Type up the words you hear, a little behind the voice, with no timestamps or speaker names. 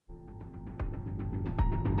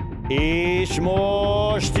És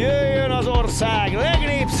most jöjjön az ország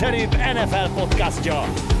legnépszerűbb NFL podcastja,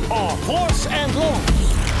 a Force and Long.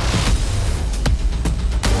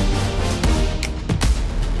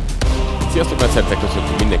 Sziasztok, mert szeretek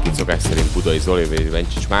köszöntünk mindenkit szokás szerint Budai Zoli és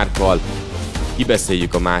Vencsics Márkkal.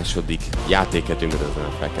 Kibeszéljük a második játékhetünket az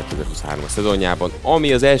NFL 2023-as szezonjában,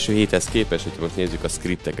 ami az első héthez képest, hogyha most nézzük a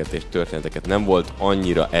skripteket és történeteket, nem volt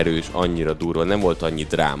annyira erős, annyira durva, nem volt annyi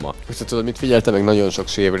dráma. Most tudod, mit figyeltem, meg nagyon sok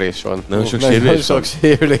sérülés van. Nagyon sok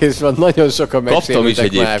sérülés van, nagyon sokan megsérültek. Kaptam is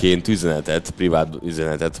egyébként üzenetet, privát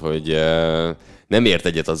üzenetet, hogy nem ért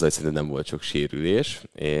egyet azzal, hogy szerintem nem volt sok sérülés,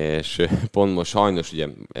 és pont most sajnos ugye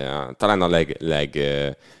talán a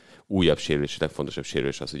legújabb sérülés, a legfontosabb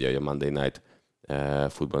sérülés az ugye, hogy a Monday Night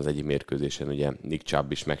Football az egyik mérkőzésen ugye Nick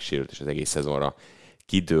Chubb is megsérült, és az egész szezonra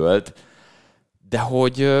kidőlt. De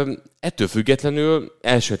hogy ettől függetlenül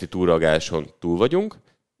első heti túlreagáláson túl vagyunk.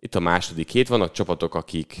 Itt a második hét, vannak csapatok,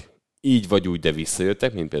 akik így vagy úgy, de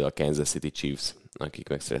visszajöttek, mint például a Kansas City Chiefs, akik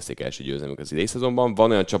megszerezték első győzelmük az idei szezonban.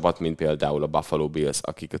 Van olyan csapat, mint például a Buffalo Bills,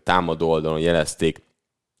 akik a támadó oldalon jelezték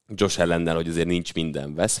Josh Allennel, hogy azért nincs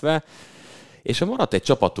minden veszve. És ha maradt egy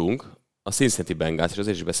csapatunk, a Cincinnati Bengals, és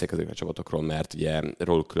azért is beszélek ezekről a csapatokról, mert ugye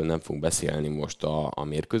róluk külön nem fogunk beszélni most a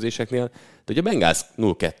mérkőzéseknél, de ugye a Bengals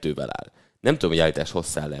 0-2-vel áll. Nem tudom, hogy állítás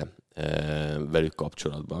hosszál-e velük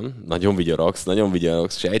kapcsolatban. Nagyon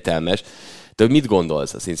vigyorogsz, sejtelmes. De mit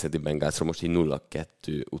gondolsz a Cincinnati Bengalsról most így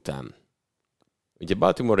 0-2 után? Ugye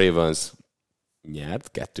Baltimore Ravens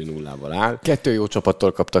nyert, 2-0-val áll. 2 jó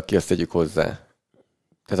csapattól kaptak ki, azt tegyük hozzá.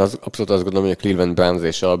 Tehát abszolút azt gondolom, hogy a Cleveland Browns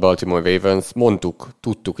és a Baltimore Ravens,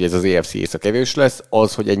 tudtuk, hogy ez az AFC észak erős lesz.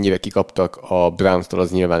 Az, hogy ennyire kikaptak a Brownstól,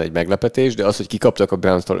 az nyilván egy meglepetés, de az, hogy kikaptak a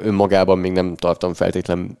Brownstól önmagában még nem tartom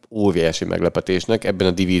feltétlen óriási meglepetésnek. Ebben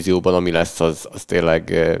a divízióban, ami lesz, az tényleg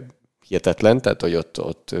hihetetlen, tehát hogy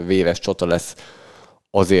ott véres csata lesz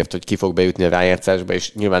azért, hogy ki fog bejutni a rájátszásba,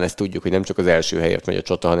 és nyilván ezt tudjuk, hogy nem csak az első helyért megy a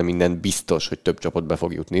csata, hanem minden biztos, hogy több csapat be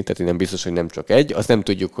fog jutni, tehát nem biztos, hogy nem csak egy. Azt nem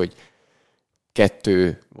tudjuk, hogy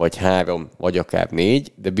 2, vagy 3, vagy akár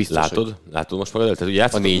 4, de biztos, Látod most magad? Tehát, ugye a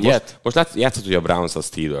 4-et? Most játszhat ugye a Browns a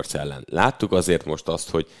Steelers ellen. Láttuk azért most azt,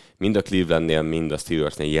 hogy mind a Clevelandnél, mind a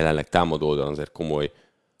Steelersnél jelenleg támadó oldalon azért komoly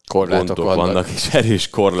korlátok vannak, és erős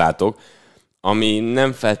korlátok, ami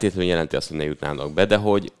nem feltétlenül jelenti azt, hogy ne jutnának be, de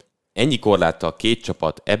hogy ennyi korláttal 2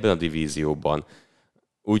 csapat ebben a divízióban,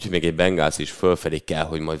 úgyhogy még egy Bengals is fölfelé kell,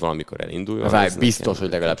 hogy majd valamikor elinduljon. Biztos, hogy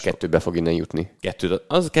legalább 2-be fog innen jutni.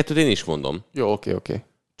 2-t én is mondom. Jó, oké.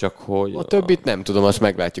 Csak hogy... A többit nem tudom, azt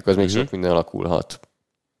meglátjuk, az még sok minden alakulhat.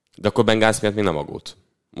 De akkor Bengals miatt még nem aggód.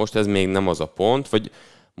 Most ez még nem az a pont, vagy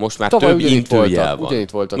most már tavaly több intőjel van. Ugyanitt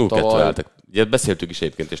voltak tavaly. Ugye beszéltük is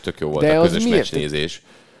egyébként, és tök jó volt de a közös meccsnézés.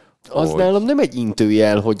 Az nálam nem egy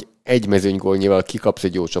intőjel, hogy egy mezőnygólnyival kikapsz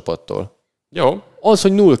egy jó csapattól. Jó. Az,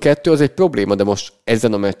 hogy 0-2, az egy probléma, de most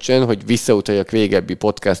ezen a meccsen, hogy visszautaljak régebbi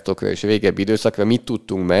podcastokra és régebbi időszakra, mit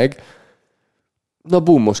tudtunk meg, na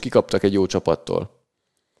bum, most kikaptak egy jó csapattól.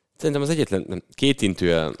 Szerintem az egyetlen 2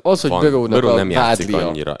 intőjel az, hogy Burrow nem játszik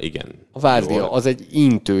annyira. Igen. A vádlia, az egy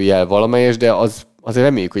intőjel valamelyes, de azért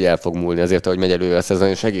reméljük, hogy el fog múlni azért, ahogy megy előre a szezon,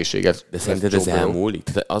 és egészséget. De szerinted ez elmúlik?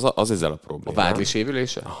 Az ezzel a probléma. A vádli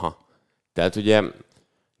sérülése? Aha. Tehát ugye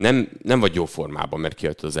nem vagy jó formában, mert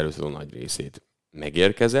kihagytad az előszezon nagy részét.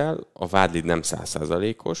 Megérkezel, a vádlid nem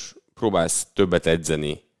 100%-os, próbálsz többet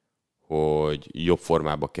edzeni, hogy jobb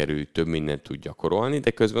formába kerülj, több mindent tud gyakorolni,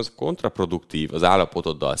 de közben az kontraproduktív az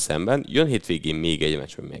állapotoddal szemben. Jön hétvégén még egy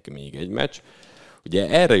meccs, meg még egy meccs. Ugye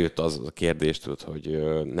erre jött az a kérdés, hogy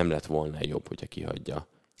nem lett volna jobb, hogyha kihagyja.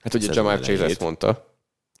 Hát ugye Jamar Chase ezt mondta,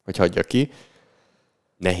 hogy hagyja ki.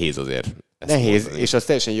 Nehéz azért. Nehéz, és az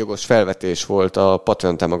teljesen jogos felvetés volt a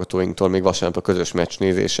Patreon támogatóinktól még vasárnap a közös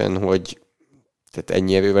meccsnézésen, hogy tehát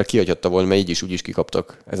ennyi erővel kihagyhatta volna, mert így is úgy is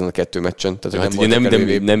kikaptak ezen a 2 meccsen. Tehát, hát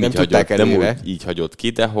nem így hagyott ki,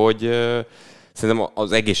 de hogy szerintem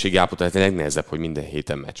az egészségi állapot a legnehezebb, hogy minden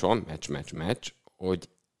héten meccs van, meccs, hogy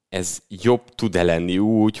ez jobb tud-e lenni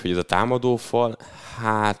úgy, hogy ez a támadófal,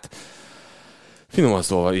 hát finoman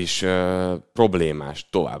szóval is problémás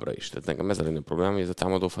továbbra is. Tehát nekem ez a legnagyobb probléma, hogy ez a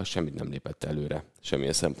támadófal semmit nem lépett előre,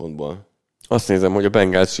 semmilyen szempontból. Azt nézem, hogy a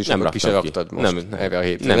Bengals is nem ki se raktad most erre a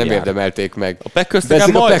hétre. Nem érdemelték meg. A Packers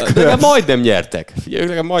majdnem nyertek. Figyelj,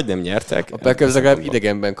 legalább majdnem nyertek. A Packers legalább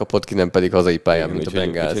idegenben kapott ki, nem pedig hazai pályán, mint a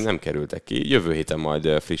Bengals. Úgyhogy nem kerültek ki. Jövő héten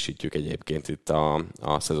majd frissítjük egyébként itt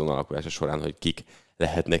a szezon alakulása során, hogy kik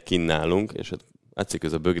lehetnek kinn nálunk, és látszik,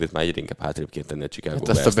 ez a bögrét már egyre inkább hátrébb kéne tenni a Chicago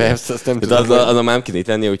Bears. Azt a Bears, azt nem tudom. Az már nem kéne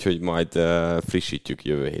tenni, úgyhogy majd frissítjük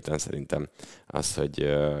jövő héten szerintem azt, hogy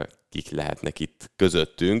kik lehetnek itt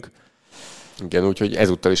közöttünk. Igen, úgyhogy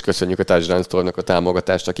ezúttal is köszönjük a Touchdown Store-nak a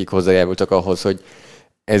támogatást, akik hozzájárultak ahhoz, hogy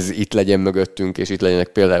ez itt legyen mögöttünk, és itt legyenek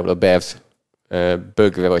például a Bears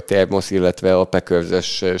bögve vagy termosz, illetve a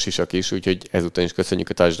Packers-ös sisak is, úgyhogy ezután is köszönjük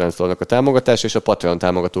a Touchdown Store-nak a támogatást, és a Patreon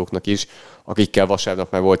támogatóknak is, akikkel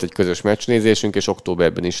vasárnap már volt egy közös meccsnézésünk, és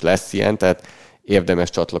októberben is lesz ilyen, tehát érdemes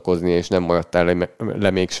csatlakozni, és nem maradtál le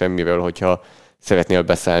még semmiről, hogyha szeretnél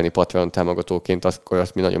beszállni Patreon támogatóként, akkor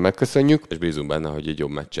azt mi nagyon megköszönjük. És bízunk benne, hogy egy jobb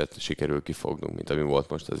meccset sikerül kifognunk, mint ami volt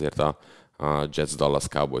most azért a Jets Dallas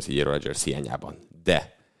Cowboys így Rodgers hiányában.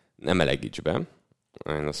 De nem melegíts be,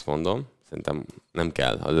 én azt mondom, szerintem nem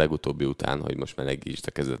kell a legutóbbi után, hogy most melegítsd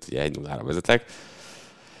a kezdet, hogy 1-0-ra vezetek.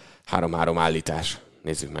 3-3 állítás.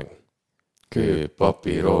 Nézzük meg.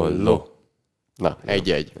 Kőpapírolló. Na,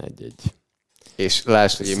 1-1. 1-1. És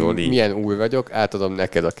lásd, hogy én milyen új vagyok, átadom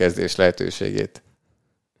neked a kezdés lehetőségét.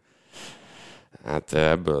 Hát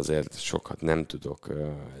ebből azért sokat nem tudok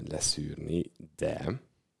leszűrni, de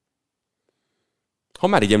ha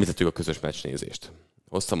már így említettük a közös meccsnézést,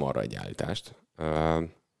 hoztam arra egy állítást.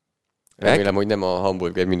 Remélem, hogy nem a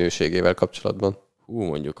hamburger minőségével kapcsolatban.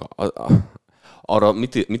 Mondjuk arra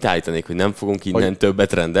mit állítanék, hogy nem fogunk innen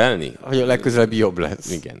többet rendelni? Hogy a legközelebbi jobb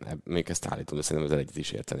lesz. Igen, még ezt állítom, de szerintem ezzel egyet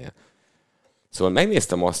is értenél. Szóval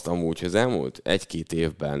megnéztem azt amúgy, hogy az elmúlt 1-2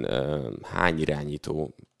 évben hány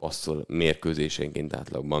irányító passzol mérkőzésenként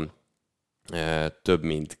átlagban több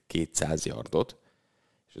mint 200 yardot,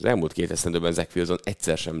 és az elmúlt 2 esztendőben Zach Wilson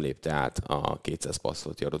egyszer sem lépte át a 200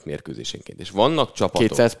 passzolt yardot mérkőzésenként. És vannak csapatok...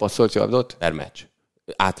 200 passzolt yardot? Per meccs.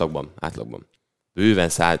 Átlagban. Bőven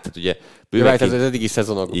szállt, tehát ugye... Bőven ez az eddigi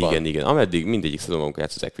szezonokban. Igen. Ameddig mindegyik szezonban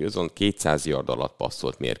játszott Zach Wilson 200 yard alatt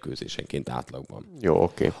passzolt mérkőzésenként átlagban. Jó,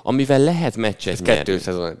 oké. Amivel lehet meccset nyerni. 2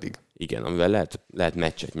 szezon eddig. Igen, amivel lehet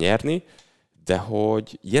meccset nyerni, de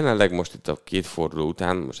hogy jelenleg most itt a 2 forduló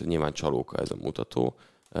után, most nyilván csalóka ez a mutató,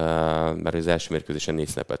 mert az első mérkőzésen 4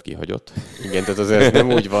 snapet kihagyott. Igen, tehát azért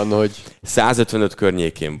nem úgy van, hogy... 155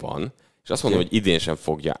 környékén van, és azt mondom, hogy idén sem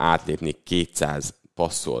fogja átlépni 200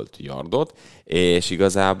 passzolt yardot, és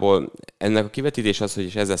igazából ennek a kivetítés az,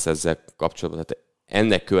 hogy ez lesz ezzel kapcsolatban, tehát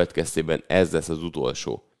ennek következtében ez lesz az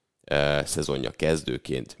utolsó szezonja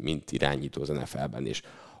kezdőként, mint irányító az NFL-ben. És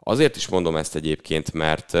azért is mondom ezt egyébként,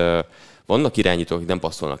 mert vannak irányítók, akik nem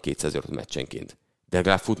passzolnak 200 yardot meccsenként, de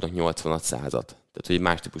legalább futnak 80-100-at. Tehát, hogy egy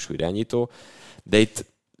más típusú irányító. De itt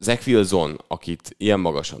Zach Wilson, akit ilyen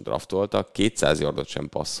magasan draftoltak, 200 yardot sem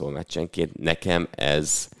passzol meccsenként, nekem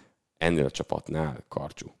ez ennél a csapatnál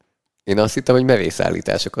karcsú. Én azt hittem, hogy merész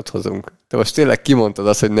állításokat hozunk. De most tényleg kimondtad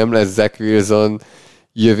azt, hogy nem lesz Zach Wilson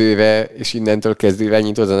jövőre, és innentől kezdő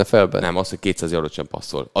irányító az NFL-ben? Nem, az, hogy 200 yardot sem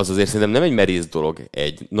passzol. Az azért szerintem nem egy merész dolog,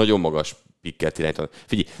 egy nagyon magas pikket irányítani.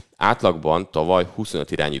 Figyelj, átlagban tavaly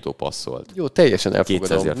 25 irányító passzolt. Jó, teljesen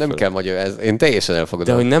elfogadom. Nem kell magyarázni. Én teljesen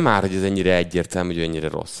elfogadom. De hogy nem már, hogy ez ennyire egyértelmű, hogy ennyire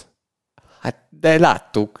rossz. Hát, de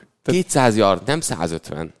láttuk. 200 yard, nem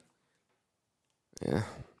 150.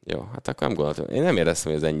 Ja. Jó, hát akkor nem gondoltam. Én nem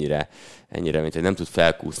éreztem, hogy ez ennyire, mint hogy nem tud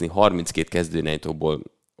felkúszni. 32 kezdőirányítóból,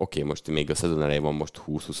 oké, most még a szezon elején van most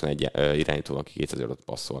 20-21 irányító, aki 200 yardot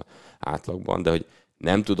passzol átlagban, de hogy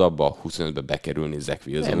nem tud abba a 25-be bekerülni Zach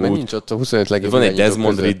Wilson. Nem, mert nincs ott a 25 legjobb. Van egy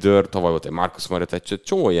Desmond Ridder, tavaly volt egy Marcus Mariota, egy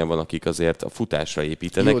csomó ilyen van, akik azért a futásra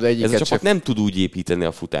építenek. Jó, ez a csapat nem tud úgy építeni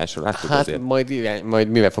a futásra, láttuk hát azért. Majd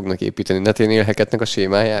mivel fognak építeni? Nathaniel Hackettnek a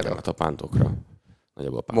sémájára? Nem, hát a pántokra.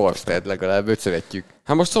 Morstead legalább, őt szeretjük.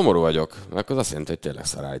 Hát most szomorú vagyok, mert az azt jelenti, hogy tényleg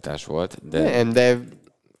szarállítás volt. De nem, de...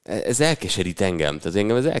 Ez elkeserít engem. Tehát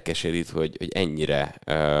engem ez elkeserít, hogy ennyire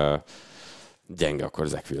gyenge akkor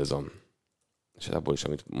Zach Wilson. És abból is,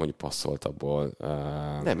 amit mondjuk passzolt, abból...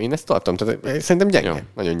 Nem, én ezt tartom. Tehát szerintem gyenge. Jó.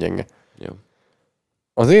 Nagyon gyenge. Jó.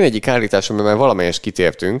 Az én egyik állításom, mert már valamelyes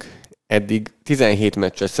kitértünk, eddig 17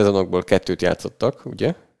 meccses szezonokból 2-t játszottak,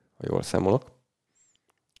 ugye? Ha jól számolok.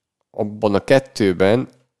 Abban a 2-ben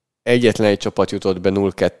egyetlen egy csapat jutott be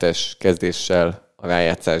 0-2-es kezdéssel a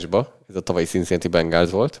rájátszásba. Ez a tavalyi Cincinnati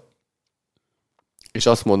Bengals volt. És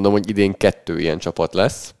azt mondom, hogy idén 2 ilyen csapat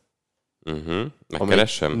lesz.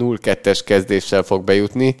 Megkeressem. 0-2-es kezdéssel fog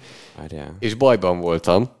bejutni. Várjál. És bajban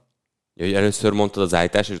voltam. Ja, hogy először mondtad az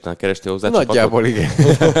állítást, és utána kerestél hozzá nagyjából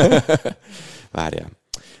csapatot? Igen. Várjál.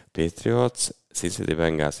 Patriots, Cincinnati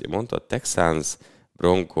Bengals, mondtad, Texans,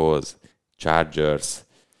 Broncos, Chargers,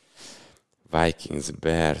 Vikings,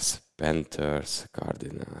 Bears, Panthers,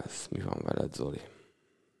 Cardinals. Mi van veled, Zoli?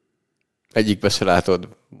 Egyikbe se látod,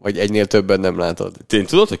 vagy egynél többen nem látod. Én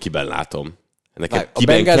tudod, hogy kiben látom? Nekem a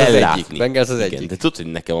Bengals kell látni. Bengals az igen, egyik. de tudod, hogy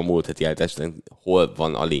nekem a múlt heti állításban hol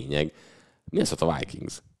van a lényeg? Mi az a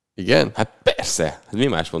Vikings? Igen? Hát persze. Hát mi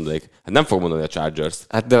más mondanék? Hát nem fog mondani a Chargers.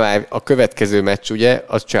 Hát de már a következő meccs ugye,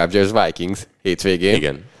 az Chargers-Vikings hétvégén.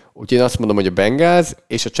 Igen. Úgyhogy én azt mondom, hogy a Bengals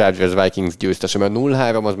és a Chargers Vikings győztese, mert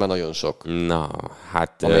 0-3 az már nagyon sok. Na,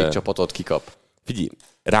 hát... Amelyik csapatot kikap. Figyelj,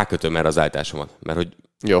 rákötöm erre az állításomat, mert hogy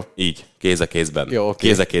Jó. így, kéz a kézben. Jó, okay.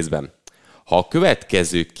 Kéz a kézben. Ha a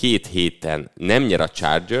következő 2 héten nem nyer a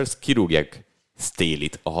Chargers, kirúgják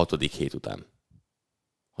Staley-t a 6. hét után.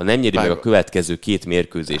 Ha nem nyeri meg a következő 2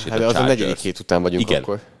 mérkőzését a Chargers. Hát az a 4. hét után vagyunk igen.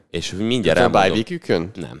 akkor. És mindjárt elmondom. A bye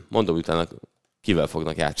week-ükön? Nem. Mondom, utána kivel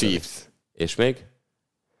fognak játszani. Chiefs. És még?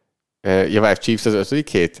 Ja, Chiefs az 5.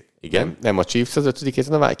 hét? Igen. Nem a Chiefs az 5.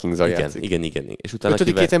 héten, a Vikings-al játszik. Igen. És utána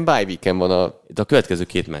 5. héten bye weekend van a... De a következő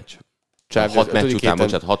 2 meccs. Chargers 6 meccs után, héten...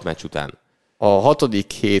 bocsánat, 6 meccs után. A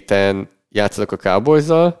 6. héten játszanak a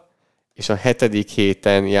Cowboys-zal, és a 7.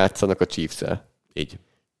 héten játszanak a Chiefs-el. Így.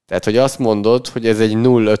 Tehát, hogy azt mondod, hogy ez egy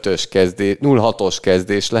 0-6-os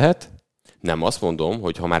kezdés lehet? Nem, azt mondom,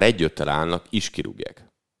 hogy ha már 1-5-tel állnak, is kirúgják.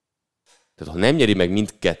 Tehát ha nem nyeri meg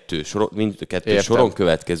mindkettő soron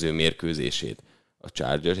következő mérkőzését a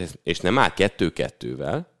Chargers, és nem áll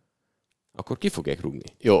 2-2-vel, akkor ki fogják rúgni.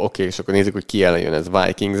 Jó, oké, és akkor nézzük, hogy ki ellen jön ez.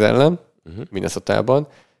 Vikings ellen, Minnesotában,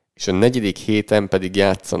 és a 4. héten pedig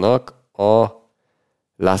játszanak a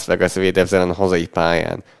Las Vegas Raiders ellen a hazai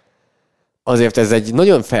pályán. Azért ez egy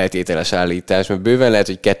nagyon feltételes állítás, mert bőven lehet,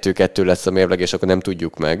 hogy 2-2 lesz a mérleg, és akkor nem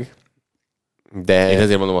tudjuk meg. De... Én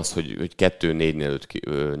ezért mondom azt, hogy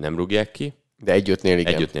 2-4-nél nem rúgják ki. De 1-5-nél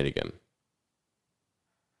igen. 1-5-nél igen.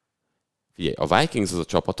 Figyelj, a Vikings az a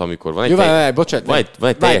csapat, amikor van egy... Jó, bocsánat. Van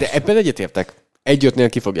egy teljes... de ebben egyetértek. 1-5-nél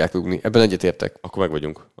ki fogják rúgni. Ebben egyetértek. Akkor meg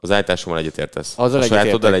vagyunk. Az állításommal egyetértesz. Azzal a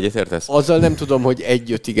sajátoddal egyetértesz? Azzal nem tudom, hogy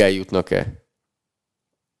 1-5-ig eljutnak-e.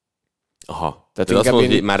 Aha. Tehát azt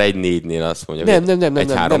mondod, hogy már 1-4-nél azt mondja.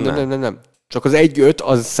 Nem. Csak az 1-5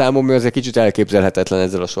 az számomra azért kicsit elképzelhetetlen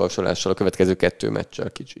ezzel a sorsolással, a következő 2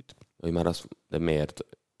 meccsel kicsit. Hogy már azt... De miért?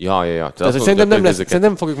 Ja. Tehát szerintem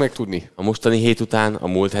nem fogjuk megtudni. A mostani hét után, a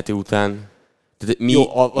múlt heti után...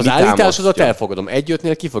 Jó, az állításodat elfogadom.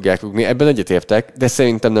 1-5-nél ki fogják rúgni, ebben egyetértek, de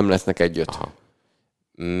szerintem nem lesznek 1-5. Aha.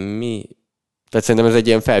 Tehát szerintem ez egy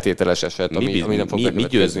ilyen feltételes eset, ami nem fog mi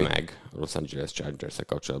győz meg a Los Angeles Chargers-szel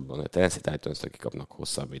kapcsolatban? A Tennessee Titans-től kikapnak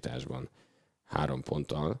hosszabbításban 3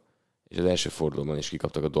 ponttal, és az első fordulóban is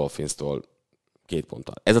kikaptak a Dolphins-tól 2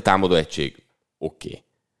 ponttal. Ez a támadó egység oké.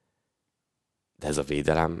 De ez a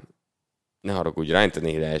védelem, ne haragudj, Ryan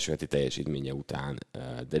Tannehill első heti teljesítménye után,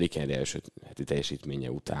 Derrick Henry első heti teljesítménye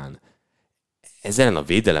után, ezzel a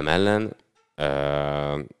védelem ellen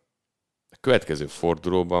a következő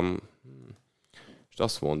fordulóban és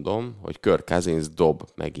azt mondom, hogy Kirk Cousins dob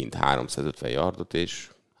megint 350 yardot és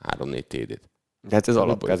 3-4 TD-t. De hát ez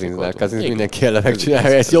alap Cousinsnál. Cousins mindenki ellen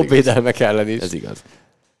megcsinálja, ez jobb védelmek ellen is. Ez igaz.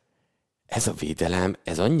 Ez a védelem,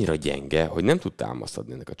 ez annyira gyenge, hogy nem tud támaszt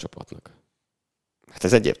adni ennek a csapatnak. Hát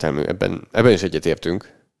ez egyértelmű, ebben is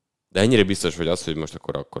egyetértünk. De ennyire biztos vagy az, hogy most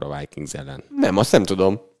akkor a Vikings ellen? Nem, azt nem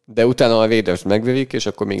tudom. De utána a Raiders megverik, és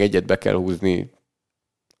akkor még egyet be kell húzni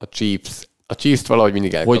a Chiefs. A Chiefs-t valahogy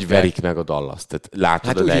mindig elkapják. Hogy verik meg a Dallas-t? Tehát látod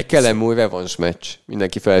hát úgy, hogy Kellen Moore revanche meccs.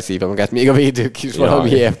 Mindenki felszívja magát, még a védők is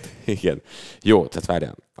valamiért. Igen. Jó, tehát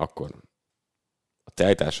várjál, akkor a te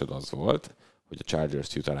állításod az volt, hogy a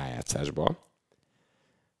Chargers jut a rájátszásba.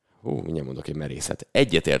 Mindjárt mondok egy merészet.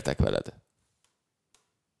 Egyetértek veled.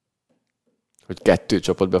 Hogy 2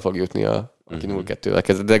 csapat be fog jutni, aki 0-2-vel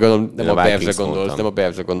kezdett. De gondolom, nem a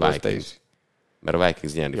Bearsre gondolsz, te is. Mert a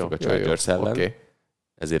Vikings nyerni fog a Chargers ellen. Okay.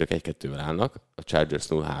 Ezért ők 1-2-vel állnak, a Chargers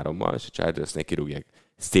 0-3-mal, és a Chargersnél kirúgják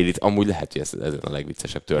Staley-t. Amúgy lehet, hogy ez a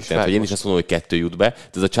legviccesebb történet, hogy én is azt mondom, hogy 2 jut be, de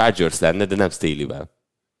ez a Chargers lenne, de nem Staley-vel.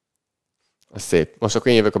 Az szép. Most akkor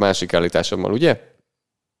én jövök a másik állításommal, ugye?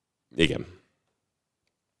 Igen.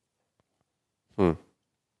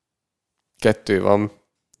 2 van.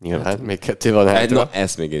 Nyilván, még 2 van hátra. Na,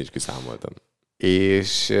 ezt még én is kiszámoltam.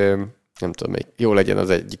 És nem tudom, még jó legyen az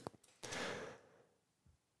egyik.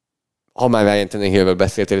 Ha már Ryan Tannehillről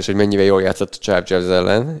beszéltél, és hogy mennyire jól játszott a Chargers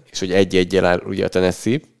ellen, és hogy 1-1-jel áll ugye a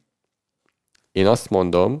Tennessee, én azt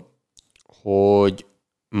mondom, hogy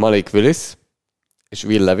Malik Willis és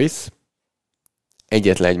Will Levis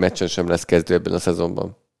egyetlen egy meccsen sem lesz kezdő ebben a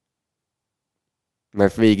szezonban.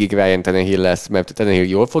 Mert végig Ryan Tannehill lesz, mert Tannehill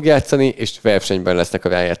jól fog játszani, és versenyben lesznek a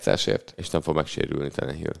rájátszásért. És nem fog megsérülni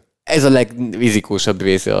Tannehill. Ez a legvizikósabb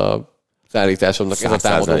része az állításomnak, ez a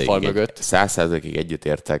támadó fal mögött. 100%-ig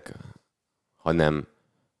egyetértek, ha nem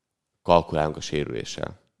kalkulálunk a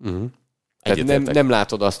sérüléssel. Tehát nem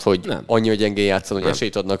látod azt, hogy annyi gyengén játszan, hogy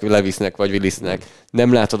esélyt adnak Levisnek vagy Willisnek.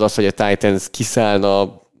 Nem látod azt, hogy a Titans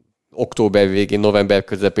kiszállna október végén, november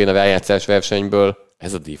közepén a rájátszás versenyből.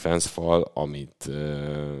 Ez a defense fal, amit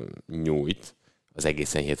nyújt, az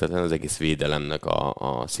egészen hihetetlen, az egész védelemnek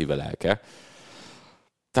a szíve lelke.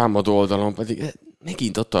 Támadó oldalon pedig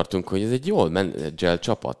megint ott tartunk, hogy ez egy jól menedzselt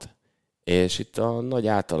csapat. És itt a nagy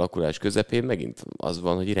átalakulás közepén megint az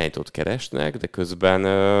van, hogy irányítót keresnek, de közben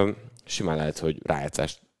simán lehet, hogy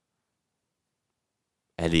rájátszást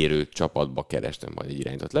elérő csapatba keresnek majd egy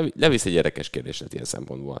irányítót. Levisz egy érdekes kérdés lett ilyen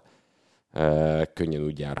szempontból. Könnyen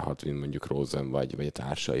úgy járhat, mint mondjuk Rosen vagy a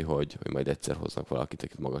társai, hogy majd egyszer hoznak valakit,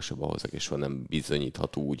 akit magasabbra hozzak, és soha nem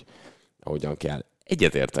bizonyíthat úgy, ahogyan kell.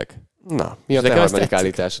 Egyetértek. Na, mi a te harmadik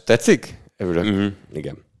állítás? Tetszik? Örülök.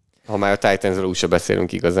 Igen. Ha már a Titansról úgy se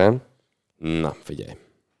beszélünk igazán. Na, figyelj.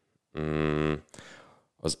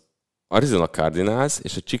 Az Arizona Cardinals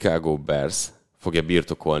és a Chicago Bears fogja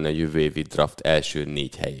birtokolni a jövő évi draft első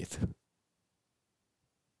 4 helyét.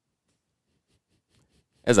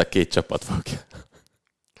 Ez a 2 csapat fogja.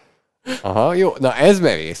 Aha, jó. Na ez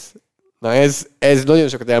merész. Na ez nagyon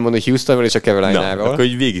sokat elmond, hogy Houstonról és a Caroline-ról. Na, akkor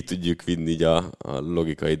így végig tudjuk vinni így a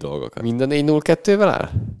logikai dolgokat. Mind a 4-0-2-vel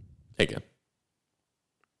áll? Igen.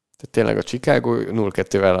 Tehát tényleg a Chicago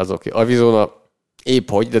 0-2-vel az oké. Arizona épp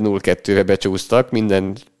hogy, de 0-2-re becsúsztak.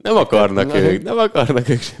 Minden... Nem akarnak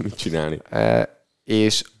ők semmit csinálni.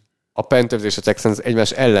 És a Panthers és a Texans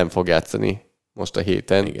egymás ellen fog játszani most a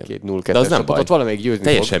héten. Igen. 2-0-2-es de az nem csapatot valamelyik győzni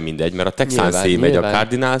teljesen fog. mindegy, mert a Texans megy a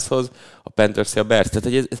Cardinalshoz, a Panthers a Bears.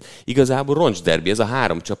 Tehát ez igazából roncsderbi, ez a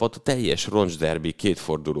 3 csapat, a teljes roncsderbi 2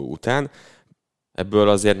 forduló után. Ebből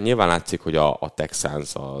azért nyilván látszik, hogy a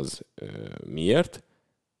Texans az miért.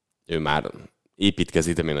 Ő már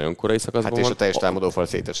építkezik, de még nagyon korai szakaszban van. Hát és a teljes támadófal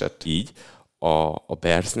szétesett. Így. A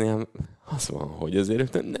Bearsnél az van, hogy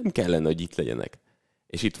azért nem kellene, hogy itt legyenek.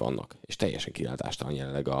 És itt vannak. És teljesen kilátástalan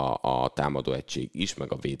jelenleg a támadó egység is,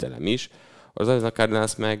 meg a védelem is. Az a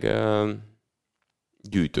Cardinals meg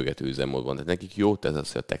gyűjtögető üzemmódban. Tehát nekik jó tesz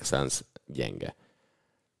az, hogy a Texans gyenge.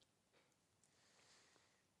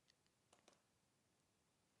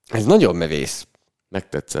 Ez nagyon merész.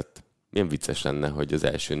 Megtetszett. Milyen vicces lenne, hogy az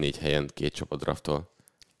első 4 helyen 2 csapat draftol.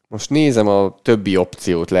 Most nézem a többi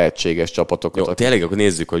opciót, lehetséges csapatokat. Jó, tényleg akkor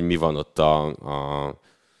nézzük, hogy mi van ott a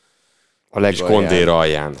legalján.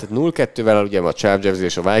 alján. Tehát 0-2-vel ugye a Chargers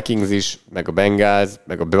és a Vikings is, meg a Bengals,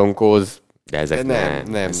 meg a Broncos. De ezek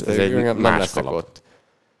nem. Ez egy nem más lesznek kalap. ott.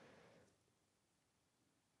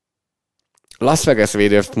 Las Vegas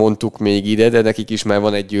Raiders-t mondtuk még ide, de nekik is már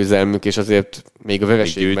van egy győzelmük, és azért még a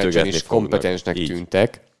vereség meccsen is kompetensnek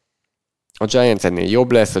tűntek. A Giants ennél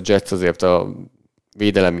jobb lesz, a Jets azért a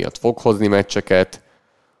védelem miatt fog hozni meccseket.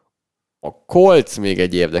 A Colts még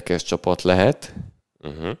egy érdekes csapat lehet,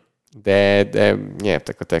 de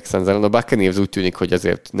nyertek a Texans ellen. A Buccaneers úgy tűnik, hogy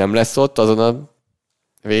azért nem lesz ott azon a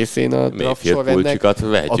részén a draft sorrendnek. A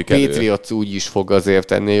Patriots úgy is fog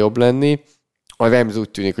azért ennél jobb lenni. A Rams úgy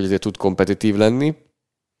tűnik, hogy azért tud kompetitív lenni.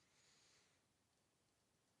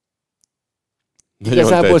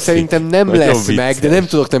 Igazából szerintem nem lesz meg, de nem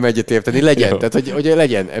tudok nem egyetérteni. Legyen, tehát hogy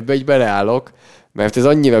legyen, ebbe így beleállok, mert ez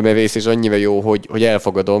annyira merész és annyira jó, hogy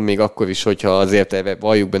elfogadom, még akkor is, hogyha azért ebbe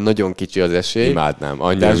valljuk be nagyon kicsi az esély. Imádnám,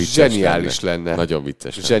 annyira vicces zseniális lenne. Nagyon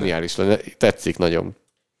vicces lenne. Zseniális lenne. Tetszik nagyon.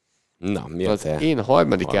 Na, mi az én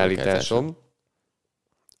harmadik állításom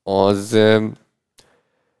az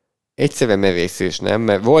egyszerűen merész és nem,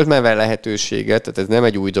 mert volt már vele lehetőséget, tehát ez nem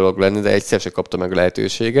egy új dolog lenne, de egyszer se kapta meg a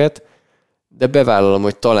lehetőséget, de bevállalom,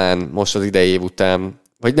 hogy talán most az idei év után,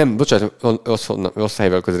 vagy nem, bocsánat, rossz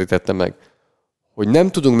helyvel közelítettem meg, hogy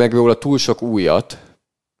nem tudunk meg róla túl sok újat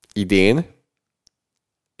idén,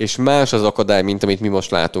 és más az akadály, mint amit mi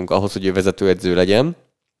most látunk ahhoz, hogy ő vezetőedző legyen,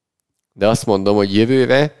 de azt mondom, hogy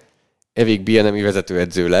jövőre Eric Bieniemy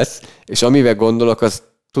vezetőedző lesz, és amivel gondolok, az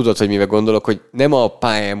tudod, hogy mivel gondolok, hogy nem a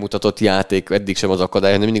pályán mutatott játék eddig sem az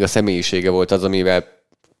akadály, hanem mindig a személyisége volt az, amivel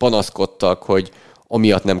panaszkodtak, hogy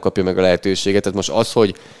amiatt nem kapja meg a lehetőséget. Tehát most az,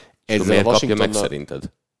 hogy ezzel a kapja meg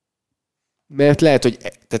szerinted? Mert lehet, hogy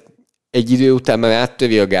egy idő után már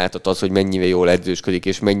áttöri a gátat az, hogy mennyire jól edzősködik,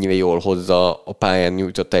 és mennyire jól hozza a pályán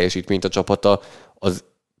nyújtott teljesítményt a csapata, az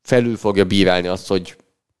felül fogja bírálni azt, hogy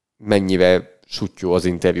mennyire sutyó az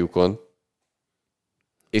interjúkon.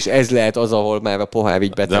 És ez lehet az, ahol már a pohár így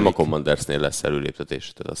betelik. Nem a Commandersnél lesz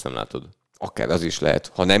előléptetés, tehát azt nem látod. Akár az is lehet.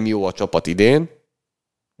 Ha nem jó a csapat idén,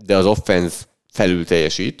 de az offense felül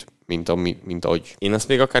teljesít, mint ahogy... Én azt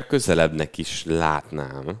még akár közelebbnek is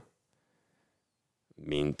látnám,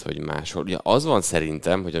 mint hogy máshol. Ugye az van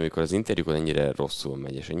szerintem, hogy amikor az interjúkon ennyire rosszul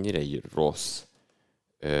megy, és ennyire így rossz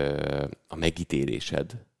a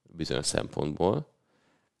megítélésed bizonyos szempontból,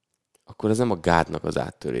 akkor ez nem a gátnak az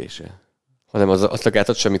áttörése. Hanem azt a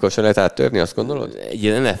gátat semmikor sem lehet áttörni, azt gondolod? Egy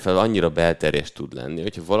ilyen NFL annyira belterjes tud lenni,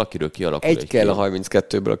 hogyha valakiről kialakul egy kell a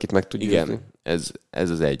 32-ből, akit meg tud győzni. Igen, ez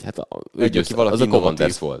az egy. Hát az a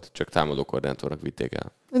Commanders volt, csak támadó koordinátornak vitték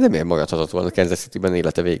el. De miért maradhatott volna Kansas Cityben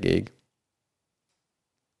élete végéig?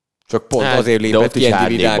 Csak pont azért lépett ki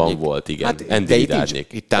Andy árnyék. Volt, igen. Hát, de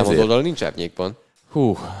itt támadó oldalon nincs árnyékban.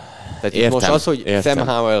 Tehát itt most az, hogy Sam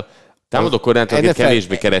Howell... Támadó koordinátorként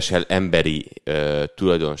kevésbé keresel emberi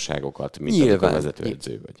tulajdonságokat, mint amikor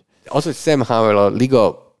vezetőedző vagy. Az, hogy Sam Howell a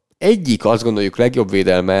liga egyik, azt gondoljuk, legjobb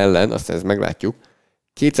védelme ellen, aztán ezt meglátjuk,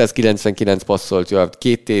 299 passzolt yard,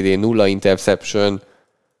 2 TD, 0 interception,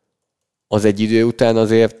 az egy idő után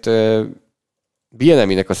azért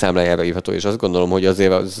Bieneminek a számlájára írható, és azt gondolom, hogy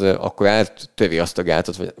azért az akkor áttöri azt a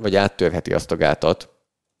gátat, vagy áttörheti azt a gátat.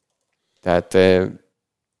 Tehát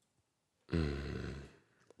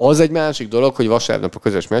az egy másik dolog, hogy vasárnap a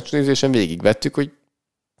közös meccsnézésen végigvettük, hogy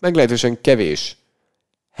meglehetősen kevés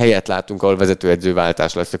helyet látunk, ahol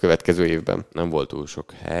vezetőedzőváltás lesz a következő évben. Nem volt túl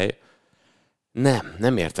sok hely.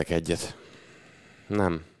 Nem értek egyet.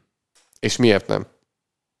 Nem. És miért nem?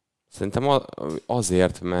 Szerintem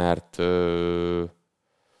azért, mert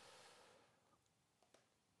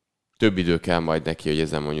több idő kell majd neki, hogy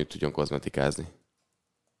ezen mondjuk tudjon kozmetikázni.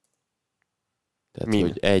 Tehát,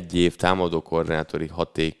 hogy egy év támadó koordinátori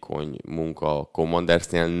hatékony munka a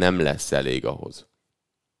Commandersnél nem lesz elég ahhoz.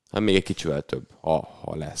 Hát még egy kicsivel több,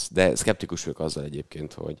 ha lesz. De szkeptikus vagyok azzal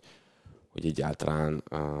egyébként, hogy egyáltalán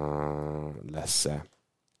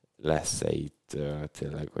lesz-e itt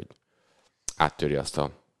tényleg, hogy áttörje azt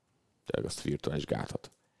a virtuális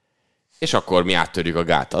gátat. És akkor mi áttörjük a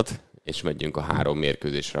gátat, és megyünk a 3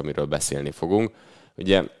 mérkőzésre, amiről beszélni fogunk.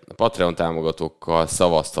 Ugye a Patreon támogatókkal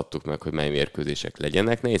szavaztattuk meg, hogy mely mérkőzések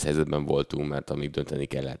legyenek. Nehéz helyzetben voltunk, mert amíg dönteni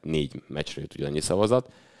kellett, 4 meccsre jött ugyannyi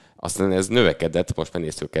szavazat. Aztán ez növekedett, most már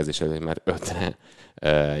néztük a kezdésre, hogy már 5-re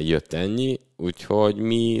jött ennyi, úgyhogy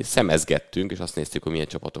mi szemezgettünk, és azt néztük, hogy milyen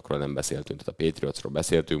csapatokról nem beszéltünk. Tehát a Patriotsról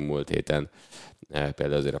beszéltünk múlt héten,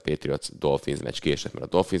 például azért a Patriots-Dolphins meccs kiesett, mert a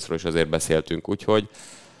Dolphinsról is azért beszéltünk, úgyhogy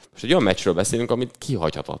most egy olyan meccsről beszélünk, amit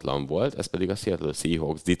kihagyhatatlan volt, ez pedig a Seattle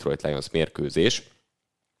Seahawks-Detroit Lions mérkőzés,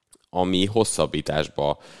 ami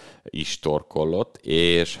hosszabbításba is torkollott,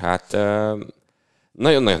 és hát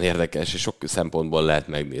nagyon-nagyon érdekes, és sok szempontból lehet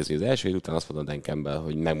megnézni. Az első hét után azt mondta Dan Campbell,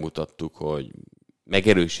 hogy megmutattuk, hogy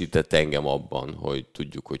megerősített engem abban, hogy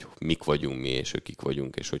tudjuk, hogy mik vagyunk mi, és hogy kik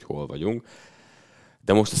vagyunk, és hogy hol vagyunk.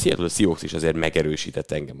 De most a Seattle Seahawks is azért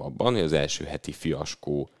megerősített engem abban, hogy az első heti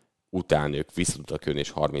fiaskó után ők vissza tudtak jönni,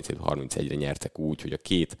 és 37-31-re nyertek úgy, hogy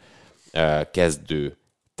a 2 kezdő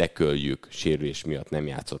teköljük sérülés miatt nem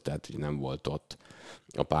játszott, tehát hogy nem volt ott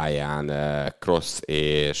a pályán Cross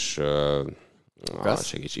és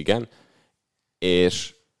segíts, igen.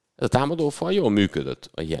 És ez a támadófal jól működött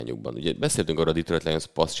a hiányukban. Ugye beszéltünk arra, a Detroit Lions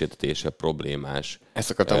passzsértetése problémás. Ezt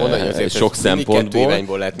akartam mondani, azért sok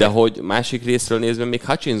szempontból, de hogy másik részről nézve még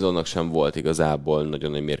Hutchinsonnak sem volt igazából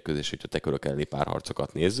nagyon nagy mérkőzés, hogyha tekörök elleni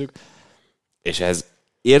párharcokat nézzük. És ez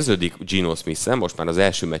érződik Geno Smith-en, most már az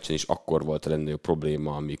első meccsen is akkor volt a legnagyobb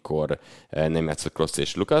probléma, amikor nem játszott Cross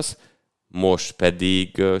és Lucas, most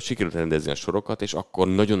pedig sikerült rendezni a sorokat, és akkor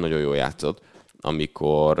nagyon-nagyon jól játszott,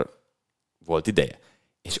 amikor volt ideje.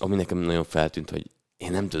 És ami nekem nagyon feltűnt, hogy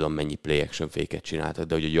én nem tudom, mennyi play action fake-et csináltak,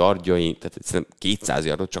 de hogy a yardjaim, tehát 200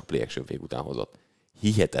 yardot csak play action fake után hozott.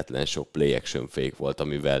 Hihetetlen sok play action fake volt,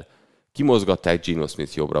 amivel kimozgatták Geno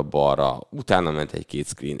Smith jobbra-balra, utána ment egy-két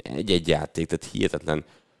screen, egy-egy játék, tehát hihetetlen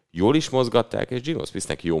jól is mozgatták, és Geno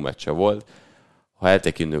Smithnek jó meccse volt. Ha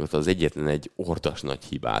eltekintünk az egyetlen egy ordas nagy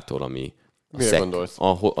hibától, ami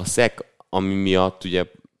a sack, ami miatt ugye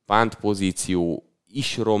punt pozíció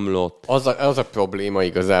is romlott. Az a probléma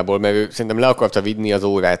igazából, mert ő szerintem le akarta vinni az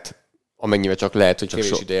órát, amennyivel csak lehet, hogy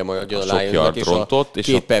kevés ideje maradjon a Lionsnak, és a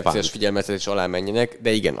 2 perces figyelmeztetés alá menjenek.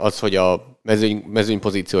 De igen, az, hogy a mezőny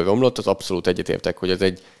pozíció romlott, az abszolút egyetértek, hogy ez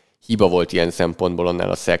egy hiba volt ilyen szempontból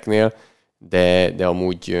annál a sacknél, de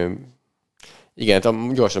amúgy igen,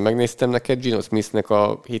 hát gyorsan megnéztem neked, Geno Smithnek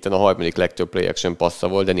a héten a 3. legtöbb play action passza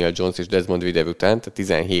volt, Daniel Jones és Desmond Ridder után, tehát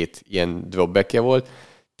 17 ilyen dropbackje volt,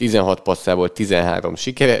 16 passzából 13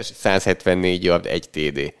 sikeres, 174 yard, 1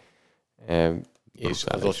 TD. És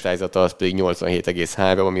az osztályzata az pedig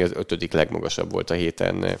 87,3, ami az 5. legmagasabb volt a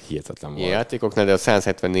héten. Hihetetlen volt. Játékoknál, de a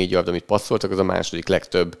 174 yard, amit passzoltak, az a 2.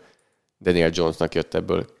 legtöbb. Daniel Jonesnak jött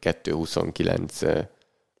ebből 229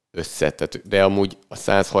 össze. De amúgy a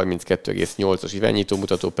 132,8-as irányító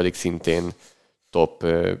mutató pedig szintén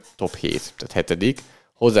top 7, tehát 7.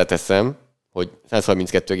 Hozzáteszem, hogy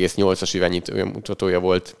 132,8-as irányító mutatója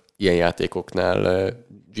volt ilyen játékoknál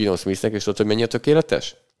Geno Smithnek, és tudod, hogy mennyi a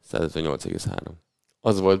tökéletes? 158,3.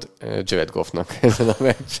 Az volt Jared Goffnak ezen a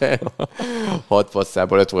meccsen. 6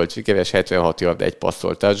 passzából 5 volt sikeres, 76 yard, 1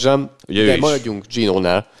 passzolt touchdown. De maradjunk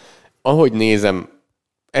Genónál. Ahogy nézem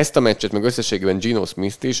ezt a meccset, meg összességében Geno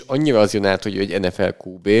Smith-t is, annyira az jön át, hogy ő egy NFL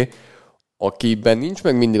QB, akiben nincs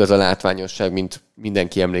meg mindig az a látványosság, mint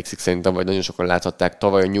mindenki emlékszik szerintem, vagy nagyon sokan láthatták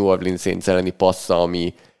tavaly a New Orleans Saints elleni passza,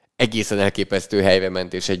 ami egészen elképesztő helyre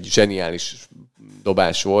ment, és egy zseniális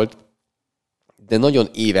dobás volt. De nagyon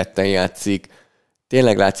éretten játszik,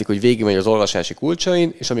 tényleg látszik, hogy végigmegy az olvasási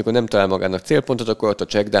kulcsain, és amikor nem talál magának célpontot, akkor ott a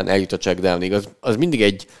checkdown, eljut a checkdownig. Az mindig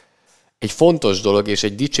egy fontos dolog, és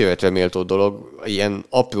egy dicséretre méltó dolog, ilyen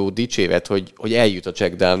apró dicséret, hogy eljut a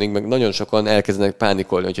checkdownig, meg nagyon sokan elkezdenek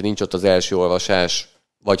pánikolni, hogyha nincs ott az első olvasás,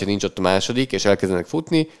 vagy ha nincs ott a második, és elkezdenek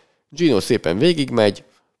futni. Gino szépen végigmegy,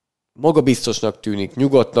 magabiztosnak tűnik,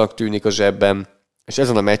 nyugodtnak tűnik a zsebben, és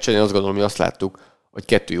ezen a meccsen én azt gondolom, hogy azt láttuk, hogy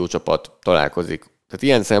 2 jó csapat találkozik. Tehát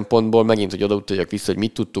ilyen szempontból megint, hogy odautaljak vissza, hogy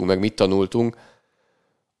mit tudtunk, meg mit tanultunk,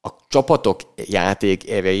 a csapatok játék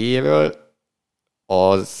erejéről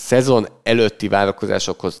a szezon előtti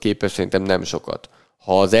várakozásokhoz képest szerintem nem sokat.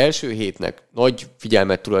 Ha az első hétnek nagy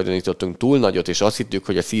figyelmet tulajdonítottunk, túl nagyot, és azt hittük,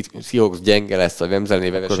 hogy a Seahawks gyenge lesz a Ramsey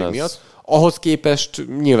vereség miatt, ahhoz képest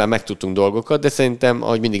nyilván megtudtunk dolgokat, de szerintem,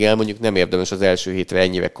 ahogy mindig elmondjuk, nem érdemes az első hétre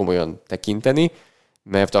ennyire komolyan tekinteni,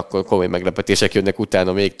 mert akkor komoly meglepetések jönnek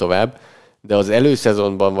utána még tovább. De az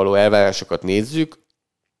előszezonban való elvárásokat nézzük,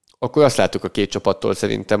 akkor azt láttuk a 2 csapattól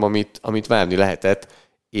szerintem, amit várni lehetett,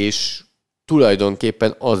 és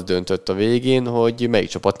tulajdonképpen az döntött a végén, hogy melyik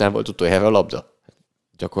csapatnál volt utoljára a labda.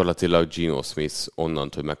 Gyakorlatilag Geno Smith onnantól,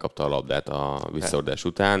 hogy megkapta a labdát a visszaadás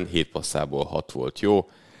után, 7 passzából 6 volt jó,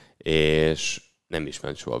 és nem is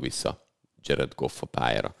ment soha vissza Jared Goff a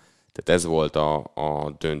pályára. Tehát ez volt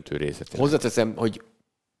a döntő része. Hozzáteszem, hogy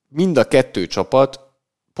mind a 2 csapat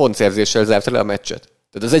pontszerzéssel zárta le a meccset.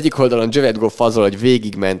 Tehát az egyik oldalon Jared Goff azzal, hogy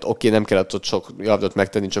végigment, nem kellett ott sok yardot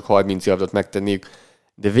megtenni, csak 30 yardot megtenniük,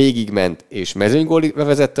 de végigment, és mezőnygólra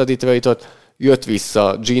vezette a Detroitot, jött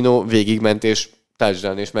vissza Gino, végigment, és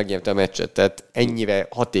touchdown, és megnyerte a meccset. Tehát ennyire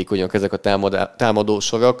hatékonyak ezek a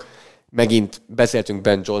támadósorok. Megint beszéltünk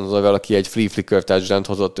Ben Johnsonról, aki egy free flicker touchdown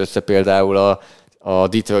hozott össze például a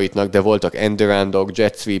Detroitnak, de voltak end-aroundok,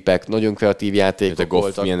 jet sweepek, nagyon kreatív játékok de Goff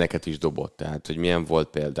voltak. milyeneket is dobott, tehát hogy milyen volt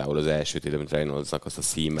például az első tétel, mint Reynoldsnak azt a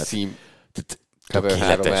seamet.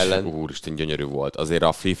 Tökéletes, úristen, gyönyörű volt. Azért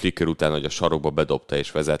a free flicker után, hogy a sarokba bedobta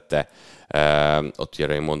és vezette, ott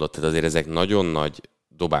ugye mondott, tehát azért ezek nagyon nagy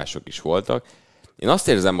dobások is voltak. Én azt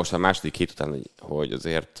érzem most a második hét után, hogy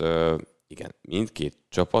azért igen, mindkét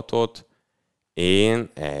csapatot én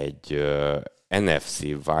egy NFC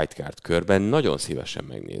wildcard körben nagyon szívesen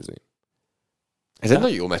megnézni. Ez egy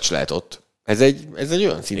nagyon jó meccs lehet ott. Ez egy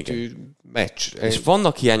olyan szintű meccs. És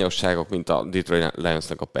vannak hiányosságok, mint a Detroit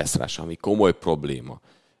Lionsnak a passzrása, ami komoly probléma.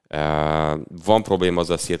 Van probléma az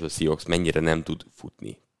a Seattle Seahawks, mennyire nem tud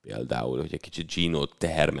futni. Például, hogy egy kicsit Gino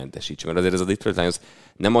tehermentesítse, mert azért ez a Detroit Lions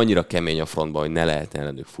nem annyira kemény a frontban, hogy ne lehetne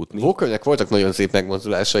ellenük futni. Walkernek voltak nagyon szép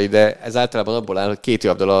megmozdulásai, de ez általában abból áll, hogy 2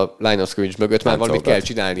 yarddal a line of scrimmage mögött már valamit kell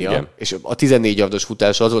csinálnia. Igen. És a 14 yardos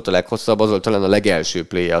futása az volt a leghosszabb, az volt talán a legelső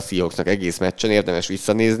play a Seahawksnak egész meccsen, érdemes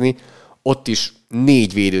visszanézni. Ott is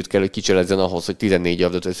 4 védőt kell, hogy kicselezzen ahhoz, hogy 14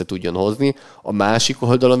 yardot össze tudjon hozni. A másik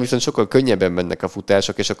oldalon viszont sokkal könnyebben mennek a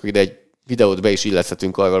futások, és akkor ide egy videót be is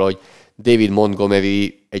illeszthetünk arra, hogy David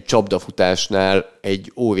Montgomery egy csapdafutásnál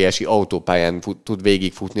egy óriási autópályán tud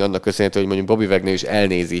végigfutni, annak köszönhető, hogy mondjuk Bobby Wagner is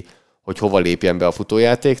elnézi, hogy hova lépjen be a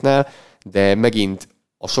futójátéknál, de megint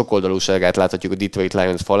a sokoldalúságát láthatjuk a Detroit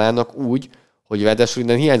Lions falának úgy, hogy ráadásul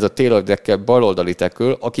innen hiányzott Taylor Decker baloldali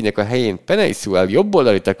tackle, akinek a helyén Penei Sewell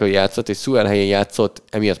jobboldali tackle játszott, és Sewell helyén játszott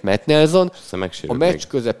emiatt Matt Nelson. A meccs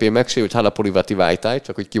közepén megsérült Halapulivati Vaitai,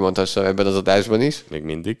 csak hogy kimondhassam ebben az adásban is. Még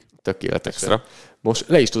mindig. Tökéletes. Extra. Most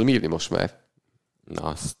le is tudom írni most már. Na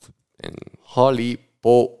azt.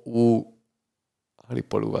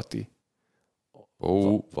 Halipoluvati.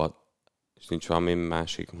 És nincs valami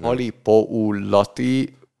másik.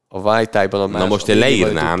 Halipoulati. A Vaitai-ban a más. Na most én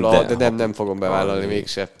leírnám, de nem fogom bevállalni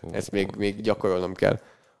mégse. Ezt még gyakorolnom kell.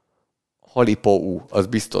 Halipou, az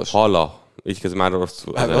biztos. Hala. Így kezd már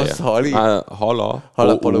rosszul. Az Hali.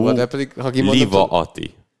 Halapoluvati. De pedig, ha kimondod...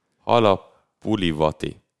 Livaati.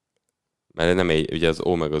 Halapulivati. Mert nem ugye az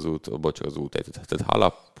O meg az út, bocsánat, az út ejtett. Tehát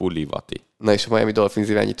Halapulivati. Na és a Miami Dolphins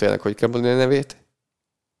irányítójának hogy kell mondani a nevét?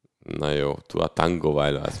 Na jó, a Tango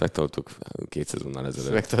Vajla, ezt megtanultuk 2 szezonnal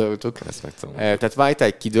ezelőtt. Megtanultuk. Tehát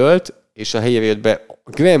Vaitai kidőlt, és a helyére jött be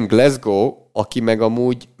Graham Glasgow, aki meg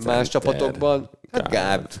amúgy center, más csapatokban,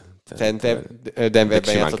 guard, center,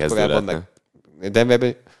 Denverben játszott korábban, meg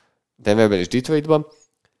Denverben és Detroitban,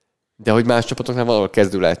 de hogy más csapatoknál valahol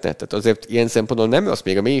kezdő lehetne. Tehát azért ilyen szempontból nem az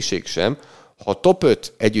még a mélység sem. Ha top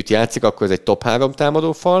 5 együtt játszik, akkor ez egy top 3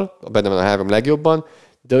 támadó fal, benne van a 3 legjobban,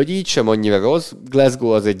 de hogy így sem annyira rossz. Glasgow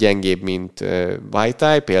az egy gyengébb, mint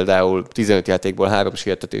White-Eye, például 15 játékból 3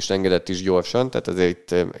 sértetést engedett is gyorsan, tehát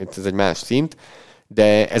azért itt ez egy más szint,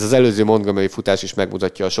 de ez az előző Montgomery futás is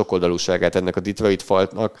megmutatja a sokoldalúságát ennek a Detroit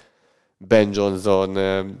faltnak. Ben Johnson,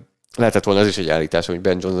 lehetett volna az is egy állítás, hogy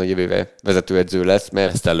Ben Johnson jövőre vezetőedző lesz,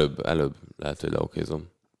 mert... Ezt előbb lehet, hogy leokézom.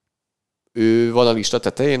 Ő van a lista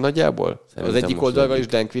tetején nagyjából? Szerintem az egyik oldalról és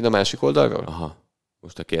Dan Quinn a másik oldalról? Aha.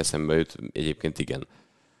 Most aki eszembe jut, egyébként igen.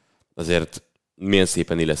 Azért milyen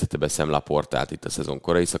szépen illesztette be Sam Laportát itt a szezon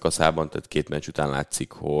korai szakaszában, tehát 2 meccs után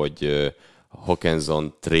látszik, hogy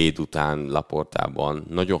Hawkinson trade után Laportában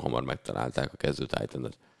nagyon hamar megtalálták a kezdő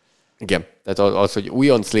Titan-et. Igen, tehát az, hogy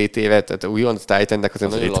újonc létéve, tehát újonc Titan-nek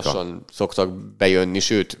azért nagyon ritka. lassan szoktak bejönni,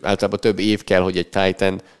 sőt, általában több év kell, hogy egy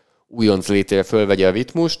Titan újonc létéve fölvegye a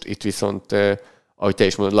ritmust, itt viszont, ahogy te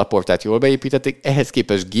is mondod, Laportát jól beépítették, ehhez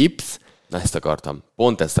képest Gibbs.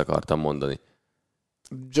 Pont ezt akartam mondani.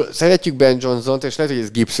 Szeretjük Ben Johnson-t, és lehet, hogy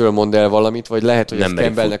ez Gibbsről mond el valamit, vagy lehet, hogy ez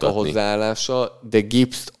Campbellnek a hozzáállása, de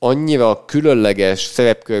Gibbs-t annyira különleges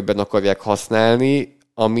szerepkörben akarják használni,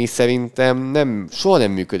 ami szerintem soha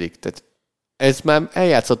nem működik. Tehát ezt már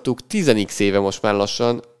eljátszottuk 10x éve most már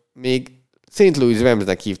lassan, még St. Louis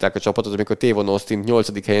Ramsnek hívták a csapatot, amikor Tavon Austin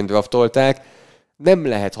 8. helyen draftolták. Nem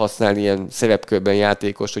lehet használni ilyen szerepkörben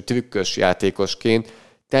játékost, hogy trükkös játékosként.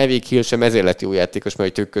 Tyreek Hill sem ezért lett jó játékos,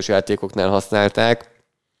 mert trükkös játékoknál használták.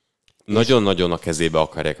 Nagyon-nagyon a kezébe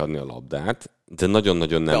akarják adni a labdát, de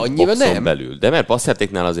nagyon-nagyon nem boxon belül. De mert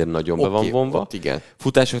passzjátéknál azért nagyon be van vonva. Igen.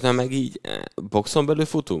 Futásoknál meg így boxon belül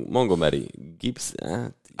futunk. Montgomery, Gibbs.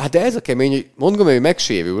 Hát de ez a kemény, hogy Montgomery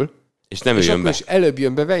megsérül, és nem és jön be. És előbb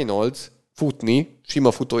jön be Reynolds futni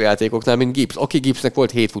sima futójátékoknál, mint Gibbs. Aki Gibbsnek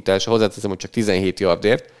volt 7 futása, hozzáteszem, hogy csak 17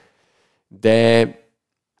 yardért, de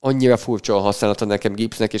annyira furcsa a használata nekem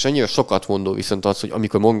Gibbsnek, és annyira sokat mondó viszont az, hogy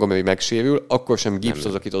amikor Montgomery megsérül, akkor sem Gibbs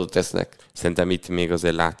az, akit oda tesznek. Szerintem itt még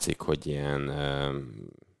azért látszik, hogy ilyen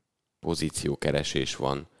pozíciókeresés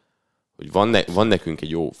van. Hogy van nekünk egy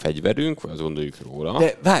jó fegyverünk, vagy azt gondoljuk róla.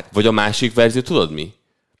 De várj! Vagy a másik verzió, tudod mi?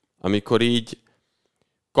 Amikor így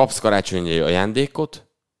kapsz karácsonyi ajándékot,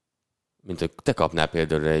 mint hogy te kapnál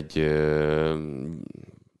például egy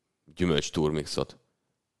gyümölcs turmixot,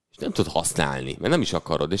 és nem tudod használni, mert nem is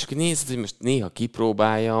akarod, és akkor nézed, hogy most néha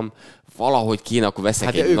kipróbáljam, valahogy kéne, akkor veszek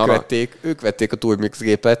hát egy ők vették a turmix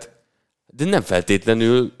gépet. De nem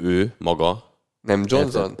feltétlenül ő maga. Nem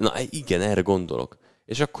Johnson? Na igen, erre gondolok.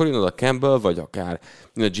 És akkor jön oda Campbell, vagy akár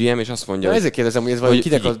jön a GM, és azt mondja, hogy ezért kérdezem, hogy ez valami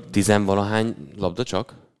kinek a... 10-valahány labda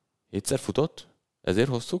csak, 7-szer futott, ezért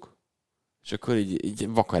hoztuk, és akkor így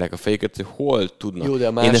vakarják a fejüket, hogy hol tudnak. Jó, de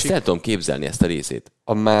a Én ezt el tudom képzelni, ezt a részét.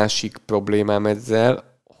 A másik problémám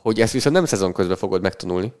ezzel, hogy ezt viszont nem szezon közben fogod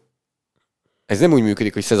megtanulni. Ez nem úgy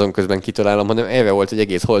működik, hogy szezon közben kitalálom, hanem erre volt egy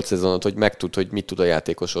egész holt szezonot, hogy megtud, hogy mit tud a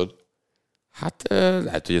játékosod. Hát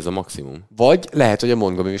lehet, hogy ez a maximum. Vagy lehet, hogy a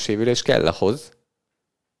Montgomery sérülés kell ahhoz,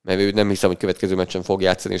 mert ő nem hiszem, hogy következő meccsen fog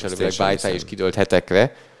játszani, és előbb bájtá is kidőlt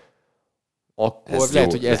hetekre. Akkor ez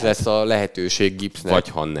lehet, hogy ez lesz a lehetőség Gibbsnek. Vagy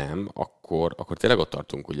ha nem, akkor tényleg ott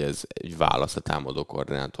tartunk, hogy ez egy válasz a támadó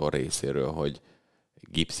koordinátor részéről, hogy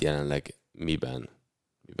Gibbs jelenleg miben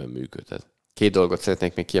működhet. 2 dolgot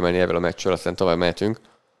szeretnék még kiemelni ebből a meccsről, aztán tovább mehetünk.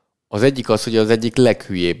 Az egyik az, hogy az egyik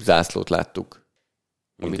leghülyébb zászlót láttuk,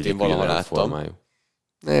 amit én valaha láttam.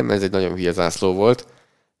 Nem, ez egy nagyon hülye zászló volt.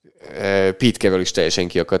 Pete Carroll is teljesen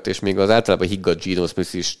kiakadt, és még az általában higgadt Geno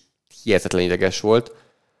Smith is hihetetlen ideges volt.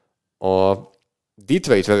 A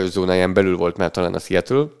Detroit verőzónáján belül volt már talán a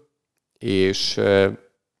Seattle, és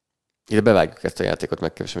ide bevágjuk ezt a játékot,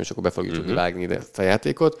 megkeresem, és akkor be fogjuk tudni vágni ezt a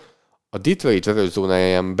játékot. A Detroit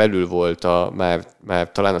verőzónáján belül volt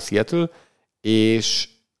már talán a Seattle, és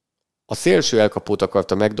a szélső elkapót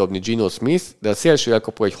akarta megdobni Geno Smith, de a szélső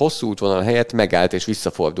elkapó egy hosszú útvonal helyett megállt és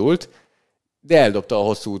visszafordult, de eldobta a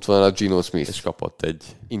hosszú útvonalat Geno Smith. És kapott egy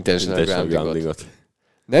intentional groundingot.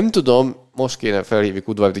 Nem tudom, most kéne felhívjuk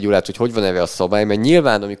Udvardi Gyulát, hogy van erre a szabály, mert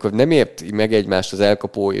nyilván, amikor nem ért meg egymást az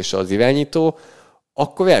elkapó és az irányító,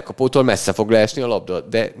 akkor elkapótól messze fog leesni a labda,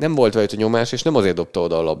 de nem volt rajta nyomás, és nem azért dobta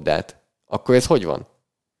oda a labdát. Akkor ez hogy van?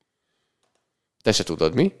 Te se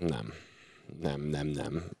tudod, mi?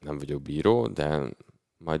 Nem vagyok bíró, de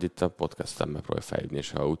majd itt a podcasten megpróbálja felhívni,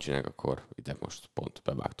 és ha úgy csinálják, akkor ide most pont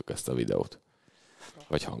bevágtuk ezt a videót,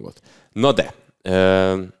 vagy hangot. Na de,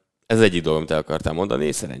 ez egyik dolog, amit el akartál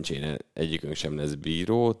mondani, szerencsére egyikünk sem lesz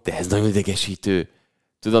bíró, de ez nagyon idegesítő.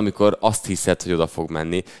 Tudod, amikor azt hiszed, hogy oda fog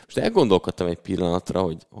menni. Most elgondolkodtam egy pillanatra,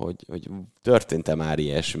 hogy történt-e már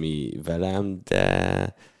ilyesmi velem,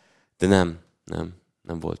 de nem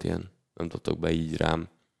volt ilyen. Nem tudtok be így rám.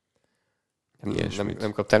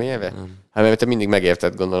 Nem kaptál ilyenre? Hát mert te mindig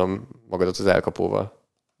megérted, gondolom, magadat az elkapóval.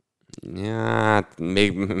 Hát,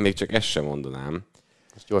 még csak ezt sem mondanám.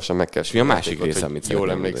 Most gyorsan meg kell. És mi a másik része, amit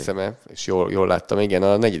jól emlékszem-e, és jól láttam. Igen,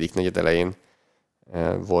 a negyedik negyed elején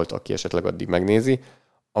volt, aki esetleg addig megnézi.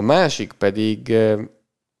 A másik pedig,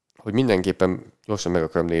 hogy mindenképpen gyorsan meg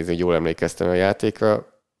akarom nézni, hogy jól emlékeztem a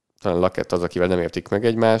játékra. Talán Lakett az, akivel nem értik meg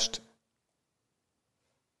egymást.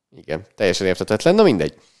 Igen, teljesen érthetetlen, na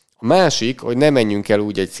mindegy. A másik, hogy ne menjünk el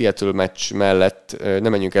úgy egy Seattle meccs mellett, ne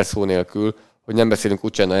menjünk el szó nélkül, hogy nem beszélünk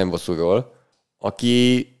Uchenna Nwosuról,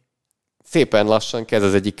 aki szépen lassan kezd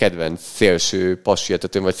az egyik kedvenc szélső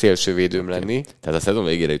passietetőm, vagy szélső védőm lenni. Tehát a szezon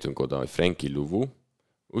végére jutunk oda, hogy Frankie Luvu,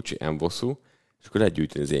 Uche Nwosu, és akkor lehet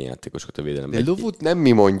gyűjteni az ilyen játékosokat a védelembe. De Luvut nem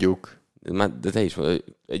mi mondjuk. De te is mondod,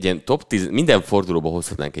 egy ilyen top 10, minden fordulóban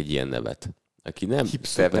hozhatnánk egy ilyen nevet. Aki nem...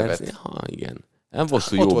 Hipster nevet. Ha, igen.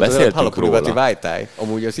 Nwosu jó, beszéltünk róla.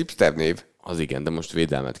 Amúgy az hipster név. Az igen, de most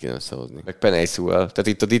védelmet kéne összehozni. Meg Penei Sewell. Tehát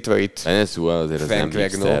itt a Detroit... Penei Sewell azért az nem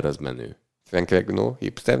hipster, az menő. Frank Regno,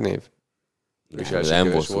 hipster név?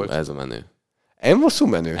 Nwosu, ez a menő. Nwosu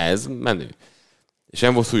menő? Ez menő. És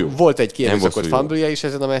Nwosu jó. Volt egy kierőszakott fumble-je is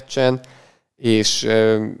ezen a meccsen, és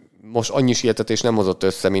most annyi sietetés nem hozott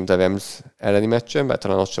össze, mint a Rams elleni meccsen, bár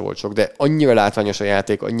talán az se volt sok, de annyira látványos a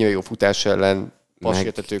játék, annyira jó futás ellen,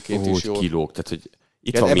 passietetőként is jó. Kilóg, tehát hogy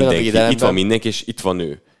itt van mindenki, és itt van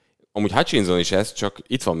ő. Amúgy Hutchinson is ez, csak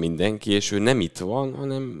itt van mindenki, és ő nem itt van,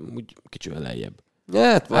 hanem úgy kicsivel lejjebb.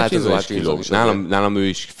 Hát, Hutchinson is nálam ő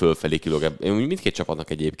is fölfelé kilóg. Mindkét csapatnak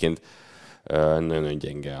egyébként nagyon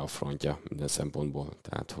gyenge a frontja minden szempontból.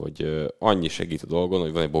 Tehát, hogy annyi segít a dolgon,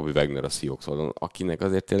 hogy van egy Bobby Wagner a Seahawks oldalon, akinek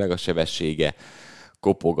azért tényleg a sebessége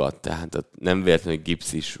kopogat, tehát nem véletlenül, hogy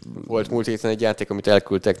Gibbs is... Volt múlt héten egy játék, amit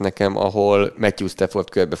elküldtek nekem, ahol Matthew Stafford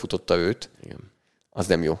körbefutotta őt. Igen. Az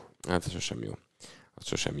nem jó. Hát ez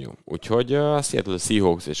sosem jó. Úgyhogy a Seattle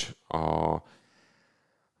Seahawks és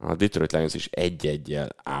a Detroit Lions is 1-1-jel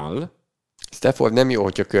áll. Stafford nem jó,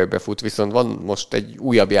 hogyha körbefut, viszont van most egy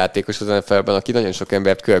újabb játékos az NFL-ben, aki nagyon sok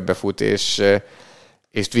embert körbefut, és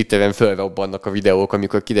Twitteren fölrobbannak a videók,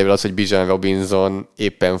 amikor kiderül az, hogy Bijan Robinson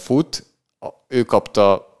éppen fut. Ő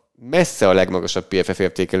kapta messze a legmagasabb PFF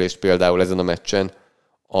értékelést például ezen a meccsen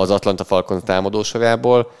az Atlanta Falcons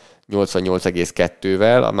támadósorából,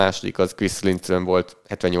 88,2-vel, a második az Chris Lindstrom volt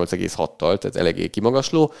 78,6-tal, tehát eléggé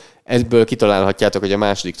kimagasló. Ebből kitalálhatjátok, hogy a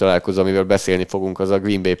második találkozó, amivel beszélni fogunk, az a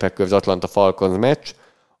Green Bay Packers Atlanta Falcons meccs,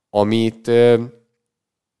 amit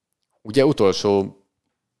ugye utolsó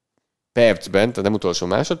percben, tehát nem utolsó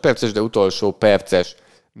másodperces, de utolsó perces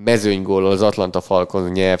mezőnygóllal az Atlanta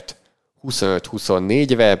Falcons nyert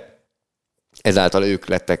 25-24-re, ezáltal ők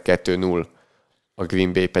lettek 2-0, a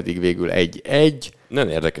Green Bay pedig végül 1-1. Nagyon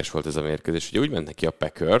érdekes volt ez a mérkőzés. Ugye úgy ment neki a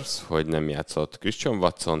Packers, hogy nem játszott Christian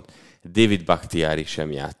Watson, David Bakhtiari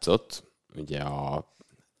sem játszott, ugye a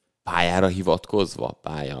pályára hivatkozva,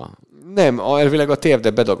 Nem, elvileg a térde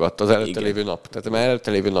bedagadt az előtte lévő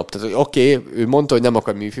nap. Tehát oké, ő mondta, hogy nem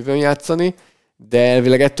akar műfűvön játszani, de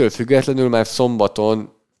elvileg ettől függetlenül már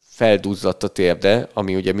szombaton felduzzadt a térde,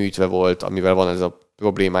 ami ugye műtve volt, amivel van ez a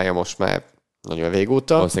problémája most már nagyon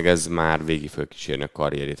régóta. Valószínűleg ez már végig fog kísérni a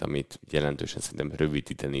karrierét, amit jelentősen szerintem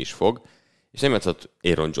rövidíteni is fog. És nem játszott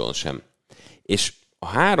Aaron Jones sem. És a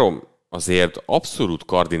három azért abszolút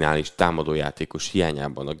kardinális támadójátékos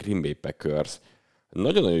hiányában a Green Bay Packers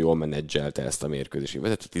nagyon-nagyon jól menedzselte ezt a mérkőzést.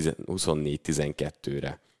 Vezetett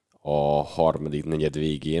 24-12-re a harmadik negyed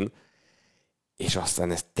végén, és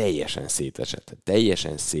aztán ez teljesen szétesett.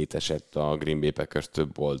 Teljesen szétesett a Green Bay Packers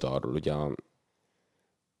több oldalról. Ugye a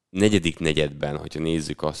negyedik negyedben, hogyha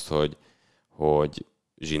nézzük azt, hogy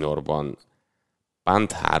zsinórban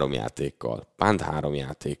punt három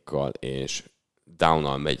játékkal, és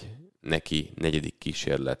downnal megy neki negyedik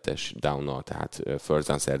kísérletes downnal, tehát first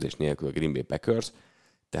down szerzés nélkül a Green Bay Packers,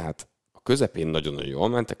 tehát a közepén nagyon-nagyon jól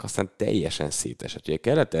mentek, aztán teljesen szétesett. Ugye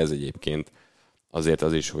kellett ez egyébként azért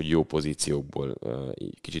az is, hogy jó pozíciókból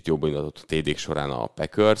kicsit jobban indított a TD-k során a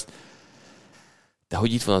Packers, de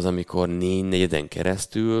hogy itt van az, amikor negyeden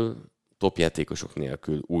keresztül topjátékosok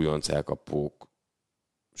nélkül újonc elkapók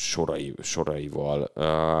soraival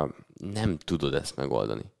nem tudod ezt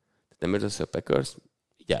megoldani. Nem érzed, hogy a Packers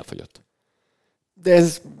így elfogyott. De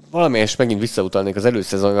ez valamelyest megint visszautalnék az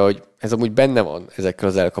előszezonra, hogy ez amúgy benne van ezekkel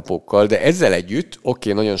az elkapókkal, de ezzel együtt,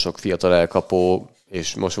 nagyon sok fiatal elkapó,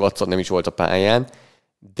 és most Watson nem is volt a pályán,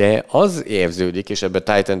 de az érződik, és ebbe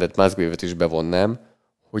Tight-endet, Musgrave-et is bevonnám,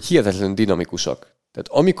 hogy hihetetlenül dinamikusak. Tehát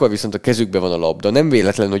amikor viszont a kezükben van a labda, nem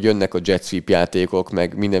véletlen, hogy jönnek a jet sweep játékok,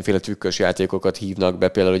 meg mindenféle trükkös játékokat hívnak be,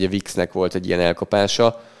 például ugye Vixnek volt egy ilyen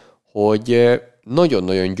elkapása, hogy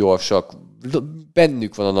nagyon-nagyon gyorsak,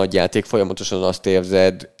 bennük van a nagy játék, folyamatosan azt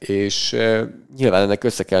érzed, és nyilván ennek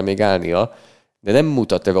össze kell még állnia, de nem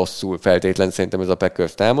mutat rosszul feltétlen szerintem ez a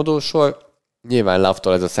Packers támadósor. Nyilván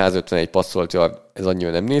Love-tól ez a 151 passzolt yard, ez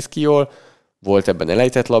annyira nem néz ki jól. Volt ebben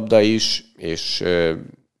elejtett labda is, és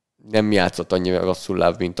nem játszott annyira rosszul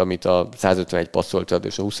Love, mint amit a 151 passzolt yard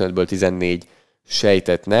és a 25-ből 14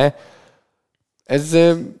 sejtetne. Ez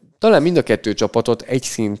talán mind a kettő csapatot egy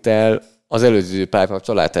szinttel az előző párharc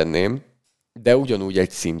alá tenném, de ugyanúgy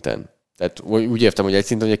egy szinten. Tehát úgy értem, hogy egy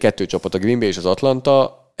szinten, hogy a kettő csapat, a Green Bay és az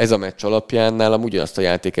Atlanta, ez a meccs alapján nálam ugyanazt a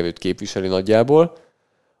játékerőt képviseli nagyjából.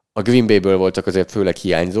 A Green Bay-ből voltak azért főleg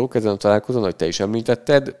hiányzók ezen a találkozón, ahogy te is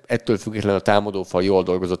említetted. Ettől függetlenül a támadófal jól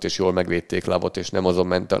dolgozott, és jól megvédték Love-ot, és nem azon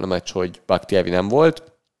ment a meccs, hogy Bakhtiari nem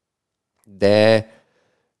volt. De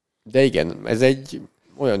igen, ez egy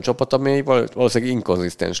olyan csapat, amely valószínűleg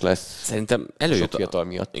inkonzisztens lesz. Szerintem sok fiatal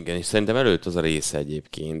miatt. Igen, és szerintem előtt az a része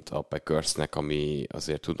egyébként a Packersnek, ami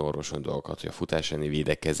azért tud orvosolni dolgokat, hogy a futás elleni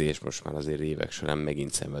védekezés most már azért évek során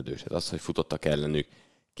megint szenvedős. Hát az, hogy futottak ellenük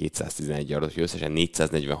 211 yardot, hogy összesen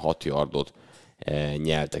 446 yardot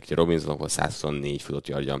nyeltek. Robinsonnak 124 futott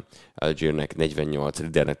yardja, Algiernek 48,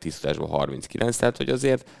 Riddernek 10 futásból 39, tehát hogy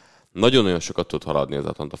azért nagyon-nagyon sokat tud haladni az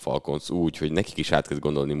Atlanta Falcons úgy, hogy nekik is át kell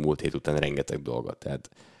gondolni múlt hét után rengeteg dolgot. Tehát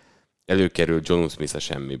előkerült John Smith a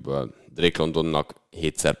semmiből, Drake Londonnak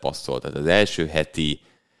 7-szer passzolt, tehát az első heti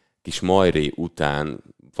kis majré után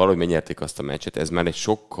valahogy megnyerték azt a meccset, ez már egy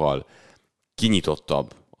sokkal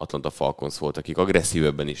kinyitottabb Atlanta Falcons volt, akik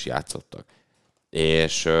agresszívebben is játszottak.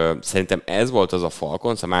 És szerintem ez volt az a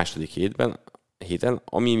Falcons a második héten,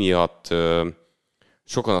 ami miatt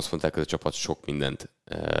sokan azt mondták, hogy a csapat sok mindent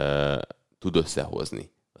tud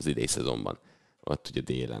összehozni az idei szezonban, ott ugye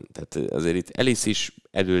délen. Tehát azért itt Ellis is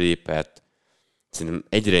előlépett, szerintem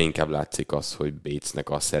egyre inkább látszik az, hogy Batesnek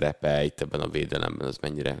a szerepe itt ebben a védelemben az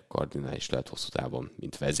mennyire kardinális lehet hosszú távon,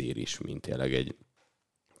 mint vezér is, mint tényleg egy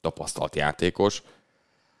tapasztalt játékos.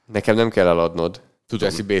 Nekem nem kell eladnod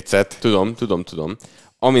Jesse Bateset. Tudom.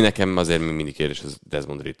 Ami nekem azért még mindig kérdés, az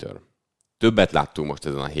Desmond Ridder. Többet láttunk most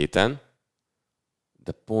ezen a héten,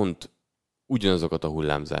 de pont ugyanazokat a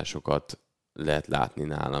hullámzásokat lehet látni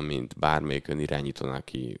nálam, mint bármelyik önirányítón,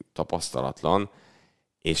 aki tapasztalatlan,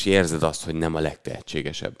 és érzed azt, hogy nem a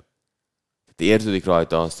legtehetségesebb. Tehát érződik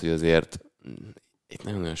rajta azt, hogy azért itt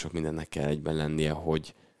nagyon-nagyon sok mindennek kell egyben lennie,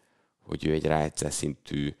 hogy ő egy rájátszás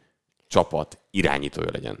szintű csapat irányítója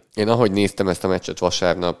legyen. Én ahogy néztem ezt a meccset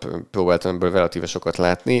vasárnap, próbáltam ebből relatíve sokat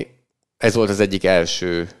látni. Ez volt az egyik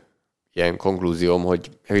első ilyen konklúzióm, hogy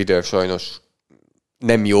Ridder sajnos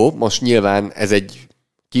nem jó. Most nyilván ez egy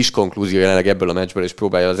kis konklúzió jelenleg ebből a meccsből, és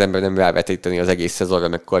próbálja az ember nem rávetíteni az egész szezonra,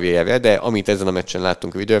 meg karrierre, de amit ezen a meccsen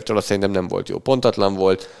láttunk Riddertől, azt szerintem nem volt jó. Pontatlan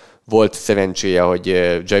volt, volt szerencséje, hogy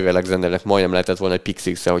Jair Alexandernek majdnem lehetett volna egy pick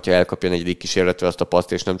six-e, hogyha elkapja a negyedik kísérletre azt a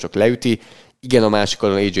paszt, és nem csak leüti. Igen, a másik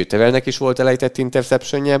oldalon AJ Terrellnek is volt elejtett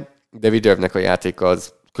interceptionje, de Riddernek a játéka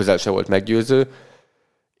az közel se volt meggyőző,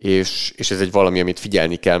 és ez egy valami, amit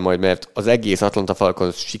figyelni kell majd, mert az egész Atlanta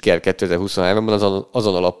Falcons siker 2023-ban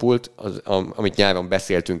azon alapult, amit nyáron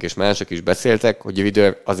beszéltünk, és mások is beszéltek, hogy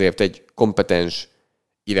Ridder azért egy kompetens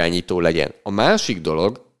irányító legyen. A másik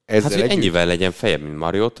dolog, hogy ennyivel legyen fejebb, mint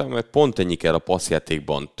Mariota, mert pont ennyi kell a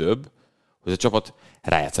passzjátékban több, hogy a csapat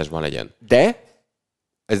rájátszásban legyen. De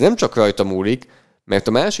ez nem csak rajta múlik, mert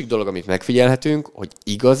a másik dolog, amit megfigyelhetünk, hogy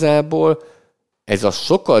igazából ez a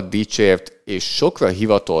sokat dicsért és sokra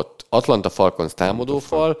hivatott Atlanta Falcons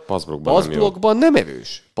támadófal passzblokkban nem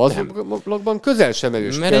erős. Passzblokkban közel sem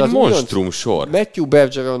erős. Mert egy monstrum sor. Matthew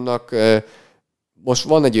Bergeronnak most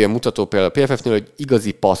van egy olyan mutató például a PFF-nél, hogy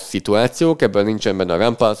igazi passz szituációk, ebből nincsen benne a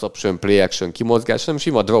run pass option, play action, kimozgás, hanem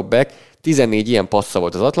sima dropback. 14 ilyen passza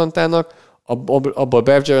volt az Atlantának, abból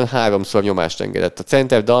Bergeron 3-szor nyomást engedett. A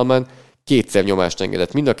center Dalman 2-szer nyomást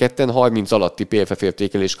engedett. Mind a ketten 30 alatti PFF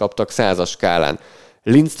értékelést kaptak 100-as skálán.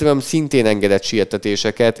 Lindström szintén engedett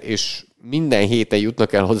siettetéseket, és minden héten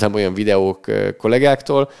jutnak el hozzám olyan videók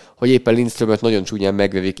kollégáktól, hogy éppen Lindströmöt nagyon csúnyán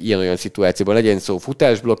megverik ilyen-olyan szituációban. Legyen szó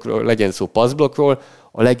futásblokkról, legyen szó passzblokkról,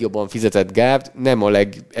 a legjobban fizetett guard nem a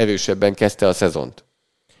legerősebben kezdte a szezont.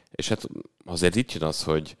 És hát azért itt jön az,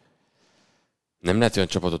 hogy nem lehet olyan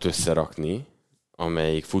csapatot összerakni,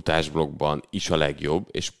 amelyik futásblokkban is a legjobb,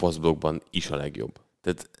 és passzblokkban is a legjobb.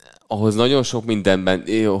 Tehát ahhoz nagyon sok mindenben,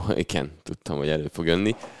 jó, igen, tudtam, hogy elő fog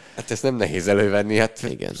jönni. Hát ezt nem nehéz elővenni, hát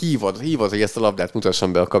igen. Hívod, hogy ezt a labdát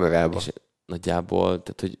mutassam be a kamerába. És nagyjából,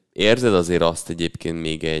 tehát hogy érzed azért azt egyébként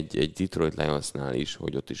még egy Detroit Lionsnál is,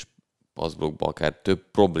 hogy ott is passzblokkban akár több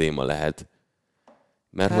probléma lehet.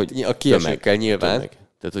 Mert hát hogy a kiesékkel nyilván. Tömeg.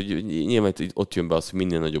 Tehát, hogy nyilván ott jön be az, hogy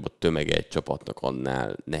minél nagyobb a tömege egy csapatnak,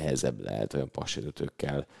 annál nehezebb lehet olyan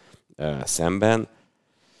passérőtökkel szemben.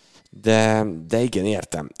 De igen,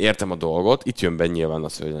 értem a dolgot. Itt jön be nyilván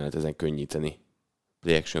az, hogy lehet ezen könnyíteni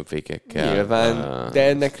play action fékekkel. Nyilván, de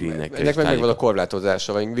ennek megvan a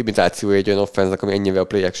korlátozása, vagy limitációja egy olyan offense-nak, ami ennyivel a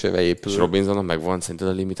play action-re épül. És Robinsonnak megvan szerinted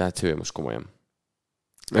a limitációja most komolyan?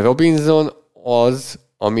 Robinson az,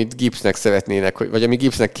 amit Gibbsnek szeretnének, vagy ami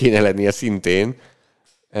Gibbsnek kéne lennie szintén,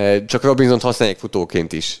 csak Robinsont használják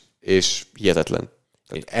futóként is, és hihetetlen.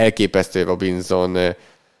 Elképesztő Robinson.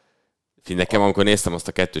 Nekem, amikor néztem azt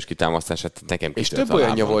a kettős kitámasztását, nekem és több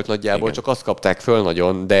olyanja volt nagyjából, igen. Csak azt kapták föl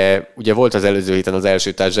nagyon, de ugye volt az előző héten az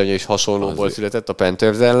első touchdownja, és hasonlóból született a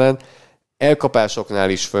Panthers ellen. Elkapásoknál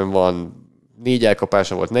is fönn van, 4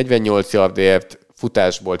 elkapása volt 48 yardért,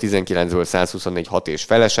 futásból 19-ből 124, 6 és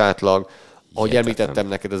feles átlag. Ahogy említettem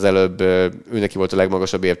neked az előbb, őneki volt a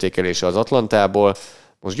legmagasabb értékelése az Atlantából.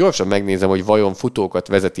 Most gyorsan megnézem, hogy vajon futókat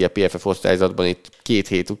vezeti a PFF osztályzatban itt 2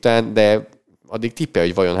 hét után, de addig tippel,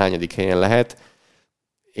 hogy vajon hányadik helyen lehet.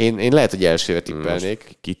 Én lehet, hogy elsőre tippelnék.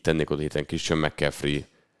 Most kit tennék oda héten? Christian McCaffrey.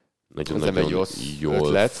 Nagyon jól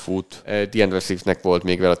ötlet. Fut. DeAndre Swiftnek volt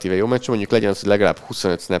még relatíve jó meccs, mondjuk legyen az, hogy legalább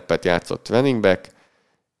 25 snappet játszott running back,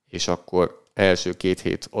 és akkor első 2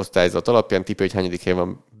 hét osztályzat alapján tippel, hogy hányadik helyen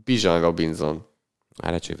van Bijan Robinson.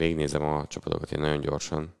 Csak végignézem a csapatokat én nagyon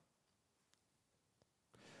gyorsan.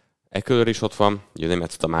 Eckler is ott van, ugye nem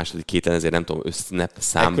játszott a második 2000, ezért nem tudom, snap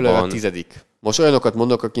számban. Eckler a 10. Most olyanokat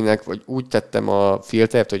mondok, akinek, vagy úgy tettem a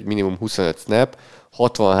filtert, hogy minimum 25 snap,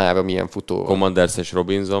 63 ilyen futó. Commanders és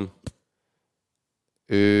Robinson.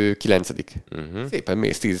 Ő 9. Uh-huh. Szépen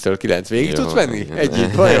mész 10-től 9 végig tudsz menni?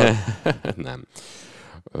 Egyik vajon? Nem.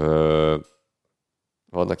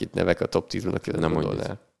 Vannak itt nevek a top 10-ben, akit nem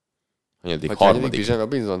gondolnál. Harmadik. Bijan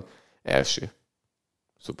Robinson? Első.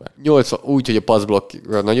 Szuper. 80, úgy, hogy a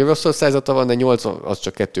passblockra nagyon rossz osztályzata van, de 80, az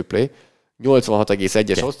csak 2 play.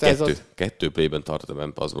 86,1-es osztályzat. 2 playben tartott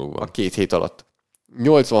ebben passblockban. A 2 hét alatt.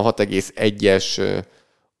 86,1-es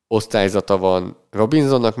osztályzata van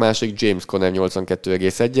Robinsonnak, másik James Conner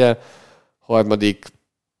 82,1-el, harmadik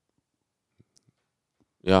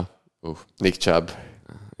Nick Chubb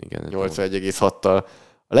 81,6-tal.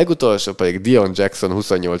 A legutolsó pedig Dion Jackson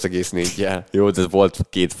 28,4-jel. Jó, de volt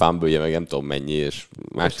 2 fumble-je, meg nem tudom mennyi, és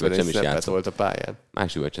másik sem is játszott. Volt a pályán.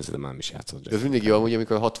 Másik sem szerintem már is játszott. De ez mindig jó, amúgy,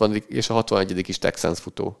 amikor a 60. és a 61. is Texans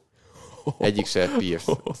futó. Egyik se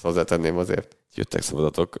Pierce, azt hozzátenném azért. Jöttek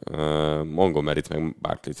szavazatok. Montgomeryt meg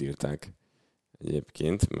Barkleyt írták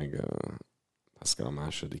egyébként, meg azt kell a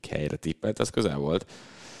második helyre tippelt, ez közel volt.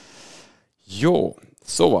 Jó,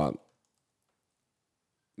 szóval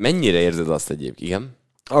mennyire érzed azt egyébként? Igen?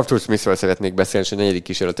 Arthur Smithről szeretnék beszélni, és a 4.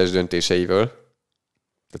 kísérletes döntéseiről.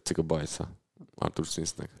 Tetszik a bajsza Arthur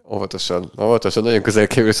Smithnek. Óvatosan, nagyon közel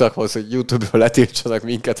kerül szakhoz, hogy YouTube-ról letiltsanak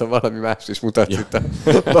minket, ha valami mást is mutatsz itt.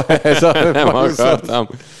 Nem akartam.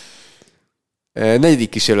 4.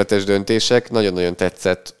 kísérletes döntések, nagyon-nagyon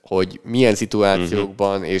tetszett, hogy milyen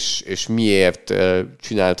szituációkban és miért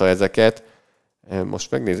csinálta ezeket.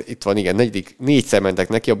 Most megnézem, itt van, igen, 4-szer mentek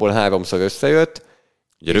neki, abból 3-szor összejött.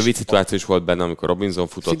 Ugye rövid szituáció is volt benne, amikor Robinson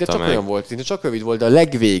futotta szinte csak olyan volt, szinte csak rövid volt, de a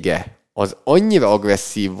legvége az annyira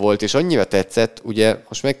agresszív volt, és annyira tetszett, ugye,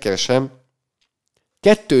 most megkeresem,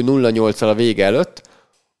 2-0-8-al a vége előtt,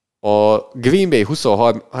 a Green Bay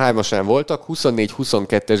 23-asán voltak,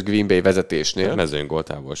 24-22-es Green Bay vezetésnél. Mezőnygól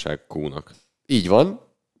távolság Q-nak. Így van,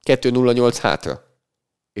 2-0-8 hátra.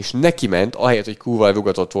 És neki ment, ahelyett, hogy Q-val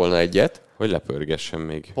rugatott volna egyet. Hogy lepörgessen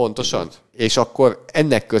még. Pontosan. És akkor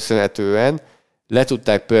ennek köszönhetően le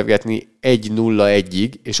tudták pörgetni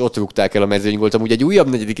 1-0-1-ig, és ott rúgták el a mezőnygólt. Amúgy egy újabb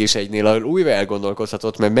 4. és 1-nél, ahol újra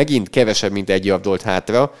elgondolkozhatott, mert megint kevesebb, mint 1 yard volt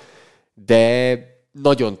hátra, de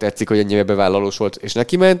nagyon tetszik, hogy ennyire bevállalós volt, és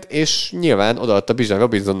neki ment, és nyilván odaadta Bijan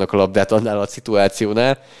Robinsonnak a labdát annál a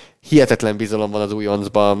szituációnál. Hihetetlen bizalom van az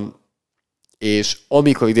újoncban, és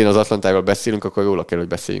amikor idén az Atlantáról beszélünk, akkor róla kell, hogy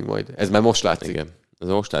beszéljünk majd. Ez már most látszik. Igen. Ez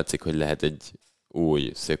most látszik, hogy lehet egy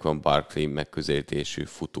új Saquon Barkley megközelítésű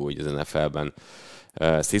futó így az NFL-ben.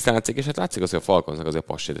 Tisztán látszik, és hát látszik az, hogy a Falconsnak azért a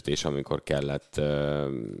passértetés, amikor kellett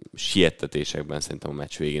siettetésekben szerintem a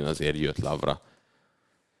meccs végén azért jött lavra.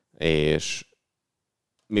 És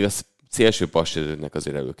még a szélső passértetőnek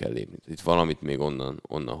azért elő kell lépni. Itt valamit még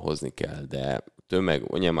onnan hozni kell, de tömeg,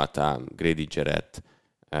 Onyemata, Grady Jarrett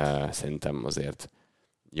szerintem azért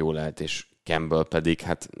jó lehet, és Campbell pedig,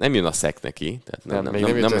 hát nem jön a szek neki, tehát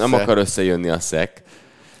nem akar összejönni a szek.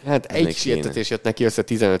 Hát egy sietetés jött neki össze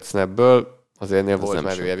 15 snapből, azért ennél volt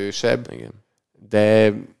már erősebb. Igen.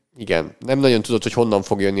 De igen, nem nagyon tudod, hogy honnan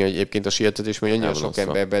fog jönni egyébként a sietetés, mert nagyon sok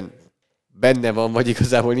emberben benne van, vagy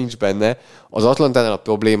igazából nincs benne. Az Atlantánál a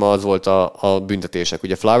probléma az volt a büntetések.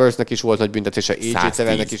 Ugye Flowersnek is volt nagy büntetése, AJ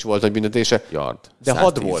Terrellnek is volt nagy büntetése. Yard. De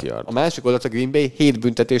 6 volt. Yard. A másik oldalt a Green Bay 7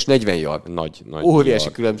 büntetés, 40 yard. Nagy óriási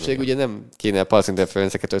yard. különbség, ugye nem kéne pass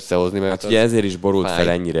interference-eket összehozni, mert hát ugye ezért is borult fel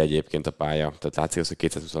ennyire egyébként a pálya. Tehát látszik, hogy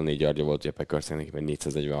 224 yardja volt ugye Packersnek, meg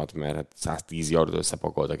 446, mert hát 110 yardot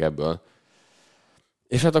összepakoltak ebből.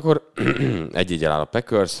 És hát akkor egy áll a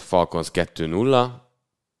Packers, Falcons 2-0.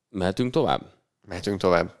 Mehetünk tovább? Mehetünk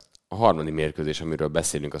tovább. A harmadik mérkőzés, amiről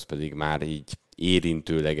beszélünk, az pedig már így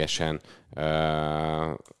érintőlegesen,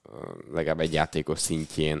 legalább egy játékos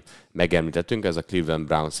szintjén megemlítettünk. Ez a Cleveland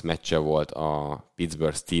Browns meccse volt a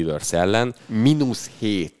Pittsburgh Steelers ellen.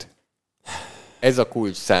 -7. Ez a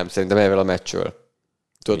kulcs szám szerintem ezzel a meccsről.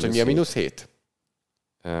 Tudod, hogy mi a -7?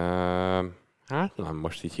 Hát nem,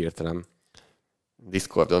 most így hirtelen.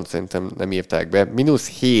 Discordon szerintem nem írták be.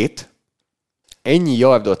 -7. Ennyi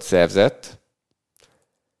yardot szerzett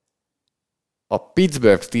a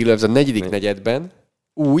Pittsburgh Steelers a negyedik negyedben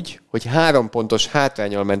úgy, hogy 3 pontos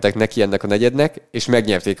hátránnyal mentek neki ennek a negyednek, és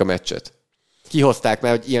megnyerték a meccset. Kihozták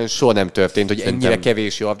már, hogy ilyen soha nem történt, hogy Szerintem, ennyire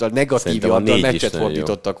kevés yarddal, negatív yarddal meccset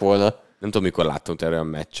fordítottak volna. Nem tudom, mikor láttunk erre a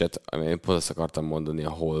meccset, én pont azt akartam mondani,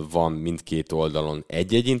 ahol van mindkét oldalon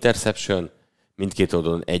egy-egy interception, mindkét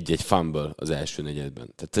oldalon egy-egy fumble az első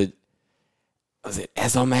negyedben. Tehát, hogy azért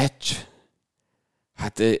ez a meccs,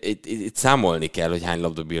 hát itt számolni kell, hogy hány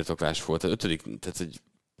labdabirtoklás volt. Tehát tehát hogy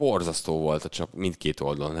borzasztó volt csak mindkét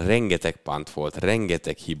oldalon. Rengeteg punt volt,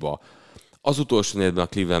 rengeteg hiba. Az utolsó negyedben a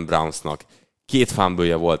Cleveland Brownsnak 2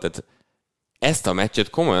 fumble-je volt. Tehát ezt a meccset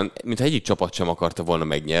komolyan, mintha egyik csapat sem akarta volna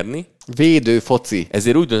megnyerni. Védő foci.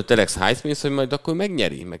 Ezért úgy döntött Alex Highsmith, hogy majd akkor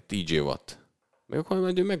megnyeri, meg TJ Watt. Meg akkor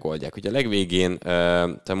majd ő megoldják. Ugye a legvégén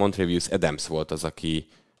Montrevious Adams volt az, aki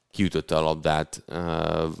kiütötte a labdát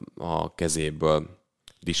a kezéből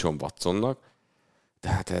Deshaun Watsonnak.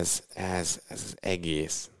 Tehát ez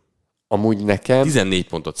egész. Amúgy nekem... 14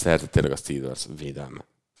 pontot szerzett tényleg a Steelers védelme.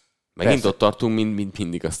 Megint ott tartunk, mint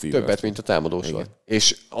mindig a Steelers. Többet, mint a támadósor.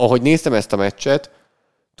 És ahogy néztem ezt a meccset,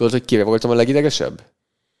 tudod, hogy kire voltam a legidegesebb?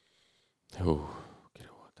 Kire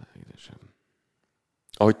voltál legidegesebb?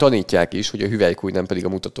 Ahogy tanítják is, hogy a hüvelykúj nem pedig a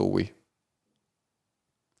mutatóúj.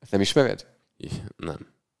 Ezt nem ismered? Nem.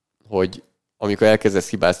 Hogy amikor elkezdesz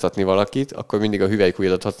hibáztatni valakit, akkor mindig a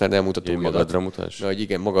hüvelykújjadat használni, nem mutatóujjadat. Magadra mutass? Na, hogy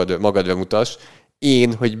igen, magadra mutass.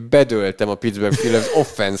 Én, hogy bedöltem a Pittsburgh Steelers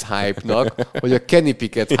offense hype-nak, hogy a Kenny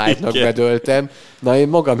Pickett hype-nak bedöltem, na én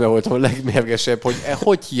magamra voltam a legmérgesebb,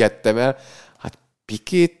 hogy hihettem el. Hát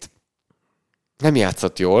Pickett nem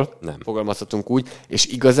játszott jól, nem. Fogalmazhatunk úgy, és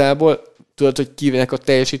igazából tudod, hogy kivének a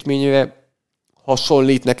teljesítményére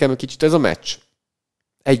hasonlít nekem kicsit ez a meccs?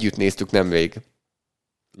 Együtt néztük nemrég.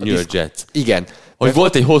 New York Jets. Igen. Hogy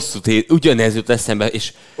volt egy hosszú ugyanez jut eszembe,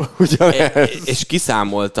 és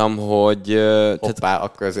kiszámoltam, hogy... Hoppá,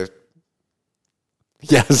 akkor azért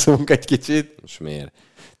vigyázzunk egy kicsit. Most miért?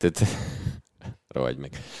 Tehát, rohagy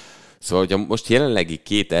meg. Szóval, hogyha most jelenlegi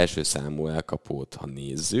 2 első számú elkapót, ha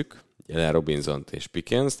nézzük, jelen Robinsont és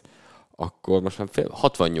Pickens-t, akkor most már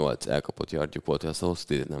 68 elkapott yardjuk volt, hogy azt a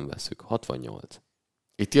hosszú időt nem veszük. 68.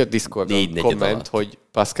 Itt jött Discordon komment, hogy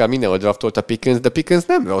Pascal mindenhol draftolta Pickens, de Pickens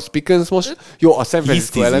nem rossz. Pickens most, jó, a San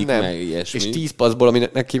Francisco ellen nem, és 10 passzból, ami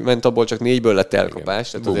neki ment, abból csak 4-ből lett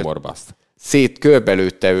elkapás.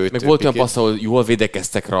 Szétkörbelőtte őt. Meg volt olyan passz, ahol jól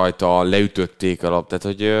védekeztek rajta, leütötték a labdát,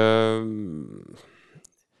 hogy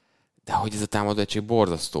de hogy ez a támadó egység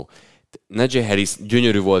borzasztó. Najee Harris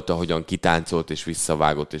gyönyörű volt, ahogyan kitáncolt és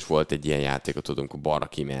visszavágott, és volt egy ilyen játék, tudod, amikor balra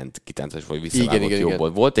kiment, kitáncolt, vagy visszavágott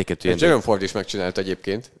jobból. Volt egy-kettő ilyen... Jaron Ford is megcsinált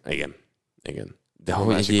egyébként. Igen. De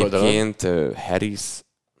hogy egyébként Harris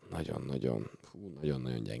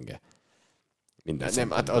nagyon-nagyon gyenge.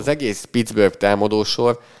 Nem, hát az egész Pittsburgh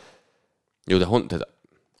támadósor... Jó, de tehát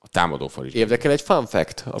a támadófal is. Érdekel egy fun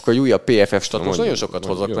fact? Akkor egy újabb PFF stat. Most nagyon sokat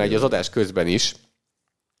hozok már az adás közben is.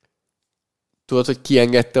 Tudod, hogy ki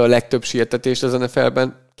engedte a legtöbb sietetést az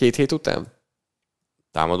NFL-ben 2 hét után?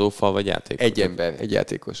 Támadófal vagy játékos? Egy ember, egy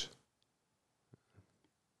játékos.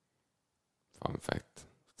 Fun fact.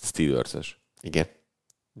 Steelers-es. Igen.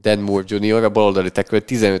 Dan Moore Jr. a baloldali tackle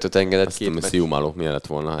 15-öt engedett. Azt tudom, hogy Sziumáló mi lett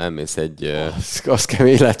volna. Elmész egy... Az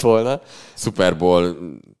kemény lett volna. Super Bowl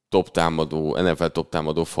top támadó, NFL top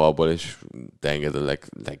támadó falból, és te enged a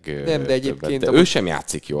nem, de egyébként... De ő sem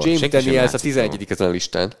játszik jól. James Daniels a 11. ezen a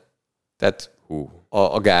listán. Tehát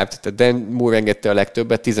a guard. Tehát Dan Moore engedte a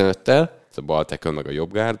legtöbbet 15-tel. Ez a bal tackle, meg a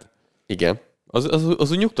jobb guard. Igen.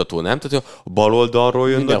 Az úgy nyugtató, nem? Tehát a bal oldalról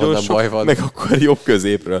jön nagyon sok, meg akkor jobb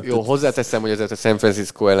középről. Jó, hozzáteszem, hogy azért a San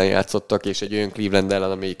Francisco ellen játszottak, és egy olyan Cleveland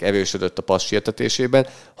ellen, amelyik erősödött a passz sietetésében.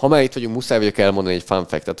 Ha már itt vagyunk, muszáj vagyok elmondani egy fun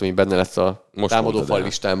fact-et, ami benne lesz a támadófal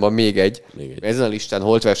listámban. Még egy. Ezen a listán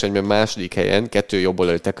holtversenyben második helyen 2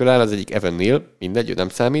 jobboldali tackle áll, az egyik Evan Neal, mindegy, ő nem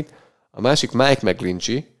számít. A másik Mike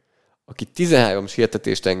McGlinchey, aki 13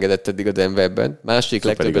 sietetést engedett eddig a Denverben, második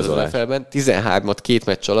legtöbb az NFL-ben, 13-at 2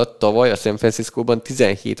 meccs alatt, tavaly a San Franciscóban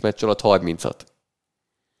 17 meccs alatt 30-at.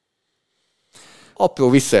 Apró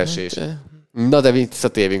visszaesés. Na de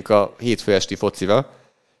visszatérünk a hétfő esti focira.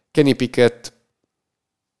 Kenny Pickett,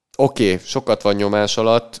 oké, sokat van nyomás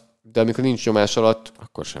alatt, de amikor nincs nyomás alatt,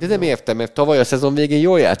 akkor sem. De nem értem, mert tavaly a szezon végén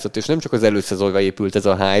jól játszott, és nem csak az előszezonra épült ez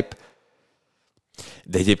a hype.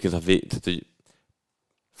 De egyébként, tehát, hogy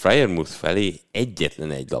Freiermuth felé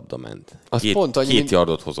egyetlen egy labda ment. Két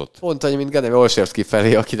yardot hozott. Pont annyi, mint Gene Olszewski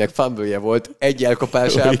felé, akinek fumble-je volt egy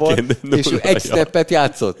elkapásában, és ő egy snappet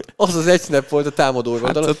játszott. Az egy snap volt a támadó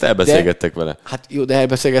oldalon. Hát elbeszélgettek vele. Hát jó, de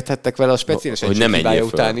elbeszélgethettek vele a speciális egység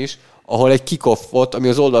után is, ahol egy kick-off volt, ami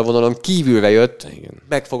az oldalvonalon kívülre jött, igen.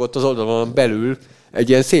 Megfogott az oldalvonalon belül, egy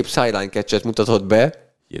ilyen szép sideline catchet mutatott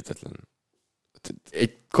be. Hihetetlen.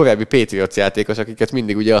 Egy korábbi Patriots játékos, akiket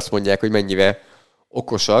mindig ugye azt mondják, hogy mennyire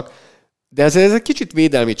okosak, de ez egy kicsit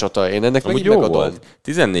védelmi csata, én ennek meg így megadom. Volt.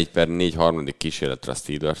 14/4 harmadik kísérletre a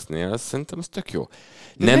Steelersnél, szerintem ez tök jó.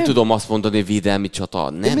 Nem tudom azt mondani, hogy védelmi csata,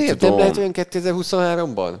 nem miért? tudom. Nem lehet olyan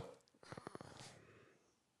 2023-ban?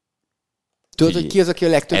 Tudod, hogy ki az, aki a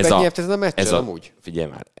legtöbbet nyert ezen a meccsen amúgy? Figyelj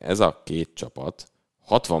már, ez a 2 csapat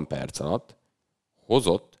 60 perc alatt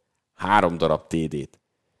hozott 3 darab TD-t.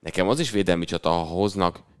 Nekem az is védelmi csata, ha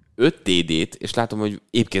hoznak 5 TD-t, és látom, hogy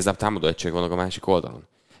épkézláb támadó egységek vannak a másik oldalon.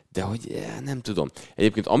 De hogy nem tudom.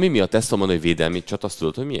 Egyébként ami miatt ezt mondani, hogy védelmi csata, azt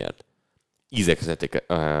tudod, hogy miért? Ízekezhetik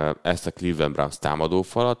ezt a Cleveland Browns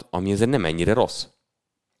támadófalat, ami ezért nem ennyire rossz.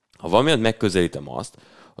 Ha valamiatt megközelítem azt,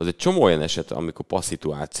 az egy csomó olyan eset, amikor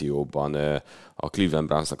passzituációban a Cleveland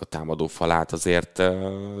Brownsnak a támadófalát azért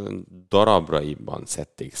darabraiban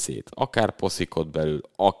szedték szét. Akár poszikot belül,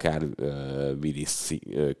 akár Willis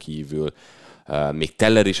kívül. Még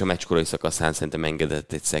Teller is a meccskorai szakaszán szerintem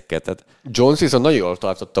engedett egy szekket. Tehát... Jones viszont nagyon jól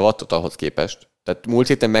tartotta Wattot ahhoz képest. Tehát múlt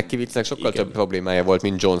héten McKivicnek sokkal több problémája volt,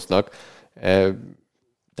 mint Jonesnak.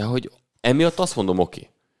 De hogy emiatt azt mondom, oké.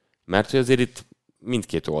 Mert hogy azért itt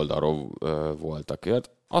mindkét oldalról voltak.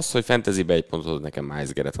 Az, hogy fantasybe egy pontot nekem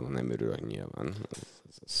Miles Garrett, nem örülök nyilván.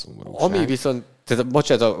 Ez szomorúság. Ami viszont, tehát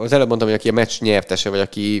bocsánat, az előbb mondtam, hogy aki a meccs nyertese, vagy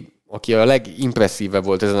aki a legimpresszívebb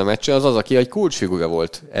volt ezen a meccsen, az, aki egy kulcsfigura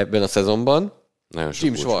volt ebben a szezonban.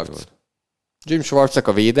 Jim Schwartz. Jim Schwartznak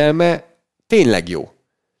a védelme tényleg jó.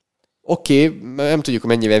 Oké, nem tudjuk,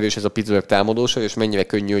 mennyire erős ez a Pittsburgh támadósor, és mennyire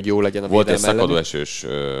könnyű, hogy jó legyen a volt védelme. Volt egy szakadóesős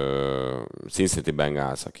Cincinnati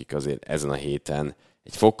Bengals, akik azért ezen a héten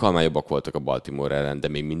egy fokkal már jobbak voltak a Baltimore ellen, de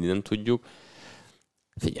még mindig nem tudjuk.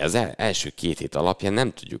 Figyelj, az első 2 hét alapján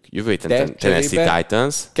nem tudjuk. Jövő héten Tennessee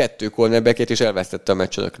Titans. 2 cornerbacket is elvesztette a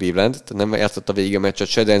meccsen a Cleveland, tehát nem játszotta végig a meccset,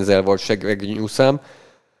 se Denzel volt, se Greg Newsome.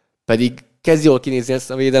 Pedig kezd jól kinézni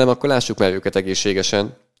ezt a védelem, akkor lássuk meg őket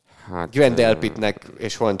egészségesen. Hát, Grant Delpitnek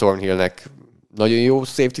és Juan Thornhillnek nagyon jó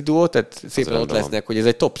safety duo, tehát szépen ott lesznek, hogy ez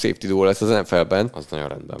egy top safety duo lesz az NFL-ben. Az nagyon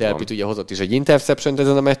rendben Delpit ugye hozott is egy interception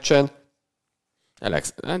ezen a meccsen.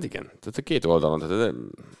 Hát igen, tehát a 2 oldalon, tehát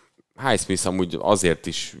Highsmith amúgy azért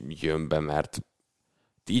is jön be, mert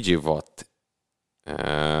TJ Watt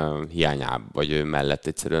hiányában, vagy ő mellett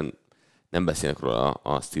egyszerűen nem beszélnek róla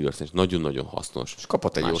a Steelers, és nagyon-nagyon hasznos. És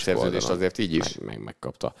kapott egy jó szerződést azért így is.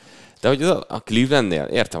 Megkapta. De hogy a Clevelandnél,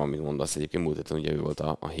 értem, amit mondasz, egyébként múlt héten ugye ő volt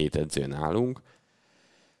a hét edző nálunk,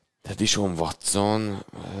 de Deshaun Watson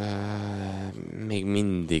még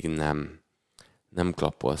mindig nem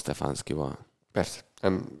klappol Stefanskival. Persze,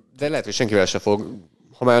 nem. De lehet, hogy senkivel se fog.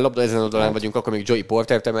 Ha már a labda ezen oldalán vagyunk, akkor még Joey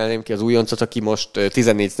Portert emelném ki, az újoncot, aki most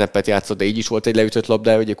 14 snappet játszott, de így is volt egy leütött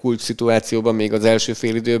labdája, ugye kulcs szituációban, még az első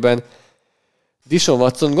félidőben. Deshaun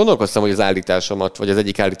Watson, gondolkoztam, hogy az állításomat, vagy az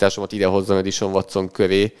egyik állításomat ide hozzam a Deshaun Watson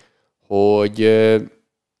köré, hogy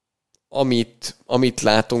amit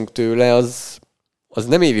látunk tőle, az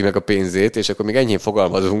nem évi meg a pénzét, és akkor még enyhén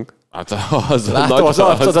fogalmazunk. Hát látom az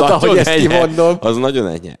arcodat, ahogy ezt kimondom. Az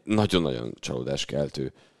nagyon-nagyon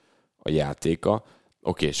csalódáskeltő a játéka.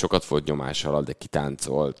 Oké, sokat volt nyomás alatt, de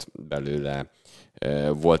kitáncolt belőle.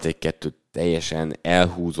 Volt egy-kettő teljesen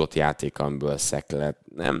elhúzott játék, amiből szek lett.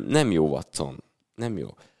 Nem jó, Watson. Nem jó.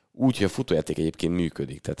 Úgy, hogy a futójáték egyébként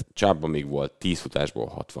működik. Tehát Chubbban még volt 10 futásból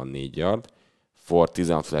 64 yard, Ford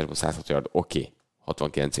 16 futásból 106 yard, oké.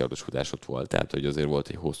 69 yardos futásot volt, tehát hogy azért volt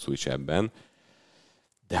egy hosszú is ebben.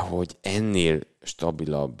 De hogy ennél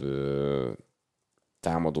stabilabb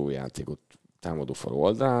támadójátékot támadófal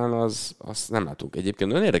oldalán, az nem látunk. Egyébként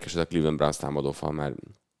nagyon érdekes ez a Cleveland Browns támadófal, mert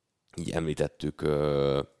így említettük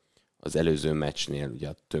az előző meccsnél ugye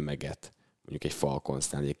a tömeget, mondjuk egy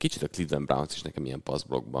Falconsnál, egy kicsit a Cleveland Browns is nekem ilyen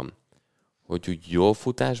passzblokkban, hogy úgy jól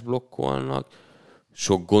futásblokkolnak,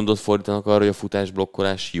 sok gondot fordítanak arra, hogy a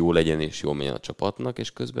futásblokkolás jó legyen és jól menjen a csapatnak,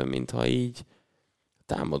 és közben mintha így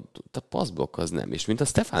a passzblokk az nem. És mint a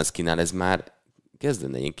Stefanskynál ez már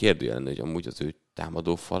kezdene ilyen kérdőjelen, hogy amúgy az ő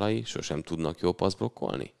támadó falai sosem tudnak jó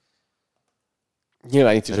passzblokkolni.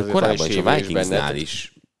 Nyilván itt is azért korábban is a Vikingsnál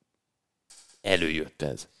is előjött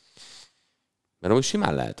ez. Mert amúgy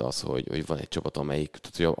simán lehet az, hogy van egy csapat, amelyik,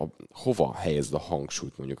 tehát, hogy hova helyezd a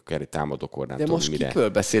hangsúlyt mondjuk akár egy támadókornától. De most kikről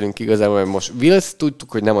beszélünk igazából, mert most Wills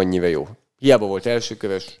tudtuk, hogy nem annyira jó. Hiába volt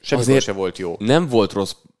elsőköves, semmikor se volt jó. Nem volt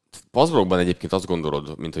rossz. Passzblokkban egyébként azt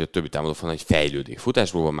gondolod, mint hogy a többi támadófal, hogy fejlődik.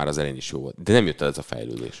 Futásblokkban már az elején is jó volt, de nem jött el ez a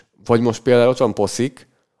fejlődés. Vagy most például ott van Poszik,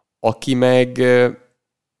 aki meg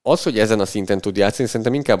az, hogy ezen a szinten tud játszani,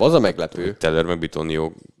 szerintem inkább az a meglepő. Teller meg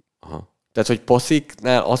Bitonio. Aha. Tehát, hogy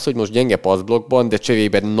Posziknál az, hogy most gyenge passzblokkban, de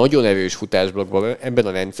cserében nagyon erős futásblokkban, ebben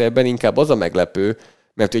a rendszerben inkább az a meglepő,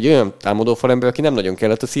 mert egy olyan támadófal ember, aki nem nagyon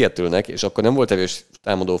kellett a Seattle-nek, és akkor nem volt erős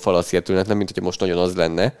támadófal a Seattle-nek, nem mint hogy most nagyon az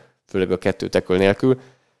lenne, főleg a 2 tackle nélkül.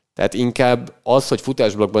 Tehát inkább az, hogy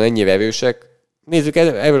futásblokkban ennyire erősek, nézzük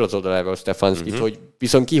ebből az oldaláról Stefanskit, hogy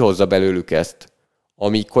viszont kihozza belőlük ezt,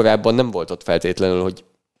 ami korábban nem volt ott feltétlenül, hogy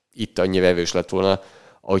itt annyira erős lett volna,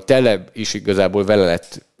 ahogy Teller is igazából vele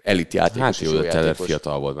lett elit játékos. Hát jó, de Teller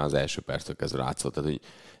fiatal volt már az első perctől kezdve látszott. Tehát, hogy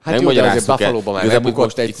hát jó, de azért Buffalo-ban már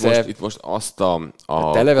lebukott egyszer. Itt most azt a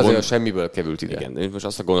Teller azért semmiből került ide. Igen, de most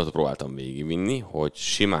azt a gondolatot próbáltam végigvinni, hogy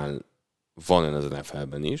simán van olyan az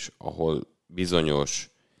NFL-ben is, ahol bizonyos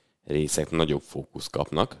részek nagyobb fókusz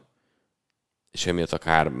kapnak, és emiatt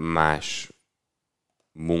akár más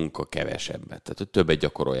munka kevesebbet. Tehát többet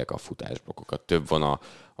gyakorolják a futásblokkokat, több van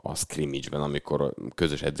a scrimmage-ben, amikor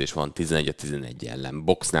közös edzés van 11-11 ellen.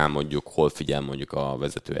 Boxnál mondjuk, hol figyel mondjuk a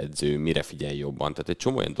vezetőedző, mire figyel jobban. Tehát egy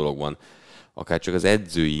csomó olyan dolog van, akár csak az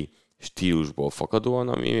edzői stílusból fakadóan,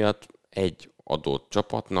 ami miatt egy adott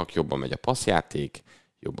csapatnak jobban megy a passzjáték,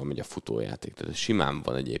 jobban megy a futójáték. Tehát simán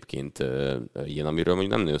van egyébként ilyen, amiről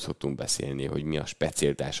mondjuk nem nagyon szoktunk beszélni, hogy mi a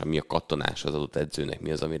specialitása, mi a kattanás az adott edzőnek,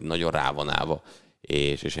 mi az, ami nagyon rá van állva,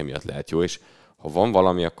 és emiatt lehet jó. És ha van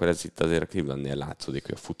valami, akkor ez itt azért a Clevelandnél látszódik,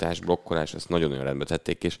 hogy a futásblokkolás, ezt nagyon-nagyon rendbe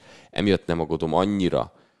tették, és emiatt nem aggódom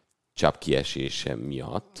annyira Chubb kiesése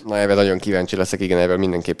miatt. Na, ebben nagyon kíváncsi leszek, igen, erről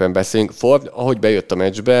mindenképpen beszélünk. Ford, ahogy bejött a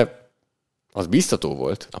meccsbe, az biztató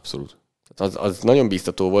volt. Abszolút. Az nagyon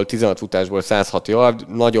biztató volt, 16 futásból 106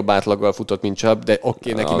 yard, nagyobb átlaggal futott, mint Chubb, de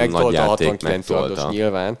oké, neki megtolta a 69 yardos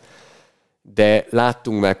nyilván. De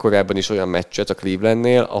láttunk már korábban is olyan meccset a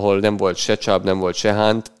Clevelandnél, ahol nem volt se Chubb, nem volt se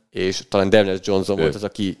Hunt, és talán Dennis Johnson volt az,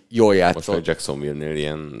 aki jól játszott. Most a Jacksonville-nél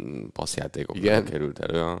ilyen passzjátékokra került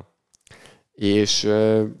elő. És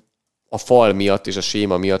a fal miatt és a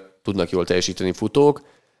séma miatt tudnak jól teljesíteni futók.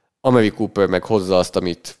 Amari Cooper meg hozza azt,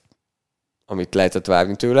 amit lehetett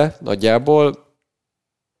várni tőle, nagyjából.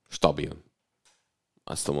 Stabil.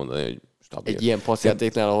 Azt tudom mondani, hogy stabil. Egy ilyen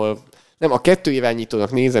passzjátéknál, ahol nem, a 2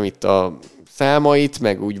 irányítónak nézem itt a számait,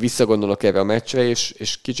 meg úgy visszagondolok erre a meccsre,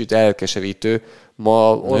 és kicsit elkeserítő.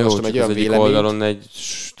 Ma olvastam egy olyan véleményt. Oldalon egy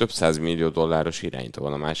több $100 millió irányító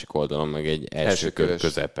van, a másik oldalon meg egy első kör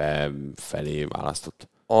közepe felé választott.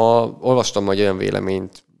 Olvastam egy olyan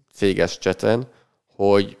véleményt céges chaten,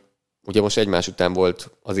 hogy ugye most egymás után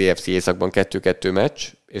volt az EFC északban 2-2 meccs,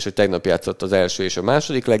 és hogy tegnap játszott az első és a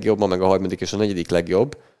második legjobb, ma meg a harmadik és a negyedik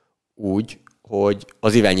legjobb, úgy, hogy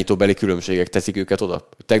az irányítóbeli különbségek teszik őket oda.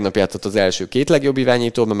 Tegnap játszott az első 2 legjobb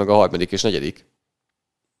irányító, ma meg a harmadik és negyedik.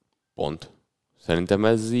 Pont. Szerintem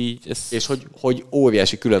ez így... És hogy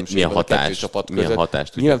óriási különbség van a 2 csapat között. Milyen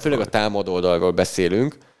hatást nyilván főleg a támadó oldalról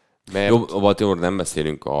beszélünk, mert... Jó, a Baltimore nem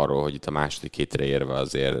beszélünk arról, hogy itt a második hétre érve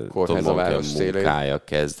azért Tom munkája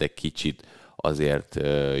kezd egy kicsit azért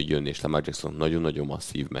jönni, és Lamar Jackson nagyon-nagyon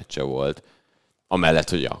masszív meccse volt. Amellett,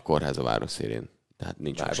 hogy a kórház a város szélén. Tehát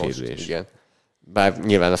nincs sérülés. Igen. Bár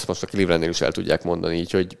nyilván azt most a Clevelandnél is el tudják mondani,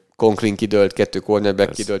 így, hogy Conklin kidőlt, 2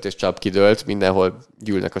 cornerback kidőlt, és Chubb kidőlt, mindenhol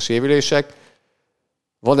gyűlnek a sérülések.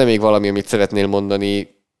 Van-e még valami, amit szeretnél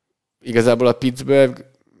mondani? Igazából a Pittsburgh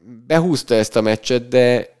behúzta ezt a meccset,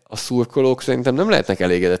 de a szurkolók szerintem nem lehetnek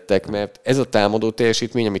elégedettek, mert ez a támadó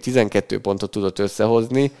teljesítmény, ami 12 pontot tudott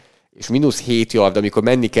összehozni, és -7 yard, amikor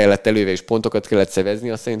menni kellett előre, és pontokat kellett szerezni,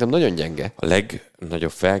 az szerintem nagyon gyenge. A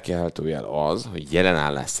legnagyobb felkelhető jel az, hogy jelen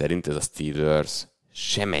állás szerint ez a Steelers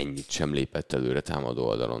semennyit sem lépett előre támadó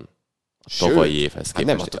oldalon. tavalyi évhez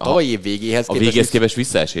képest. Nem, a tavalyi év végéhez képest. A végéhez képest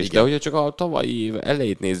visszaesés. Igen. De hogyha csak a tavalyi év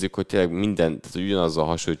elejét nézzük, hogy tényleg mindent, tehát ugyanazzal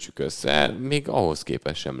hasonlítsuk össze, még ahhoz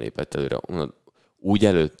képest sem lépett előre.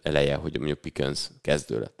 Úgy eleje, hogy mondjuk Pickens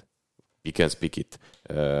kezdő lett. Pickett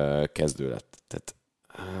kezdő lett. Tehát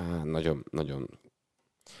nagyon, nagyon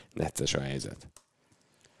necces a helyzet.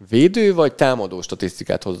 Védő vagy támadó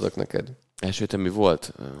statisztikát hozzak neked? Elsőt, mi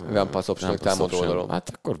volt? Run pass option támadó oldalon. Hát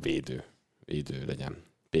akkor védő. Védő legyen.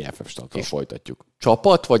 PFF stattal folytatjuk.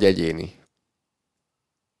 Csapat vagy egyéni?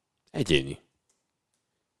 Egyéni.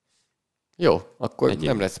 Jó, akkor egyéni.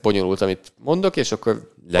 Nem lesz bonyolult, amit mondok, és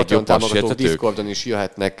akkor legjobb támogatók Discordon is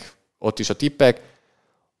jöhetnek ott is a tippek.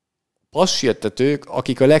 Passértetők,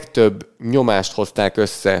 akik a legtöbb nyomást hozták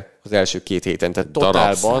össze az első 2 héten. Tehát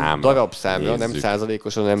totálban, darabszámra, nem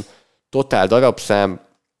százalékosan, hanem totál darabszám.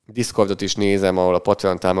 Discordot is nézem, ahol a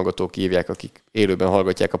Patreon támogatók írják, akik élőben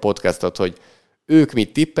hallgatják a podcastot, hogy ők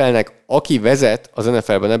mit tippelnek, aki vezet az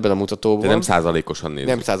NFL-ben ebben a mutatóban. De nem százalékosan nézzük.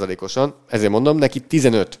 Nem százalékosan, ezért mondom, neki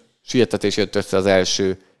 15 sietetés jött össze az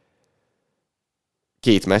első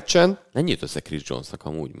 2 meccsen. Mennyi jött össze Chris Jonesnak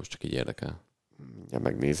amúgy? Most csak így érdekel. Ja,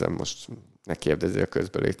 megnézem, most ne kérdezzél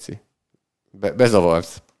közben, Léci.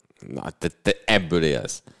 Bezavarsz. Na, te ebből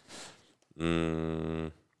élsz.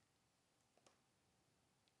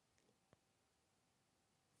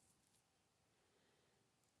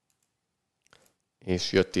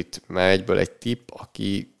 És jött itt már egyből egy tipp,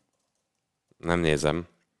 aki... Nem nézem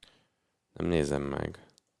meg.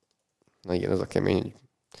 Na igen, ez a kemény.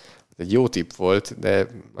 Ez egy jó tipp volt, de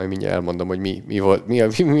majd mindjárt elmondom, hogy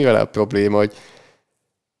mi vele a probléma, hogy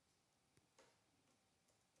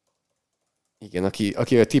igen,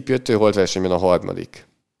 akivel tipp jött, ő holt versenyben a harmadik.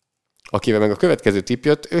 Akivel meg a következő tipp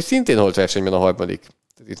jött, ő szintén holt versenyben a harmadik.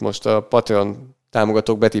 Itt most a Patreon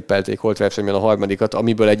támogatók betippelték holt versenyben a harmadikat,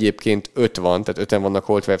 amiből egyébként 5 van, tehát 5-en vannak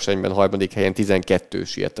holt versenyben a harmadik helyen 12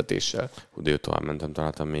 siettetéssel. De tovább mentem,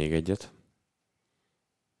 találtam még egyet.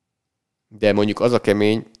 De mondjuk az a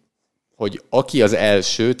kemény, hogy aki az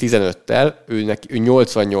első 15-tel, ő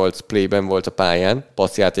 88 playben volt a pályán,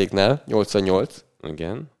 passzjátéknál, 88.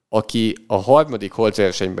 Igen. Aki a harmadik holt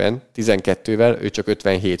versenyben 12-vel, ő csak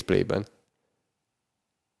 57 playben.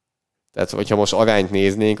 Tehát, hogyha most arányt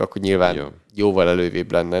néznénk, akkor nyilván jóval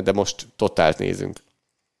elővébb lenne, de most totált nézünk.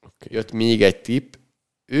 Okay. Jött még egy tipp,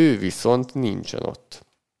 ő viszont nincsen ott.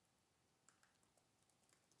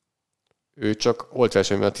 Ő csak holt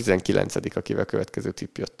versenyben a 19. akivel következő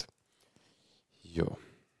tipp jött. Jó.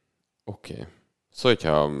 Oké. Szóval,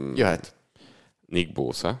 hogyha... Jöhet. Nick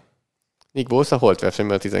Bosa holt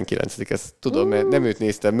versenyben a 19. Ezt tudom, mert nem őt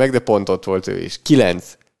néztem meg, de pont ott volt ő is.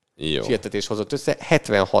 9 sietetés hozott össze,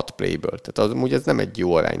 76 playből. Tehát amúgy ez nem egy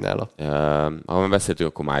jó arány nála. Ha már beszéltünk,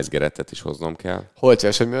 akkor Miles Garrettet is hoznom kell. Holt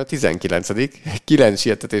versenyben a 19. 9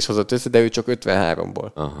 sietetés hozott össze, de ő csak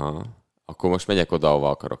 53-ból. Aha. Akkor most megyek oda, ahova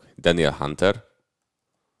akarok. Daniel Hunter.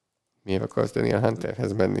 Miért akarsz Daniel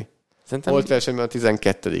Hunterhez menni? Szerintem... Holt versenyben a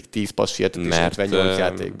 12. 10 passz sietetés 78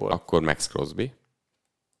 játékból. Akkor Max Crosby.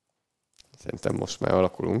 Szerintem most már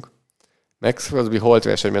alakulunk. Max Crosby holt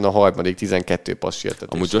versenyben a harmadik 12 passz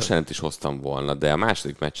sietetéssel. Amúgy Josh Allen-t is hoztam volna, de a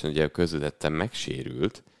második meccsen ugye közvetettem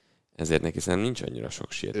megsérült, ezért neki szerintem nincs annyira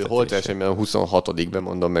sok sietetése. Ő holt versenyben a 26.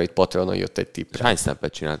 bemondom, mert itt Patreonon jött egy tippre. És hány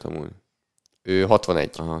snappet csináltam úgy? Ő 61.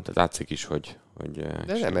 Aha, tehát látszik is, hogy de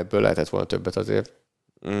nem, ebből lehetett volna többet azért.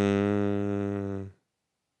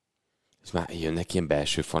 És már jönnek ilyen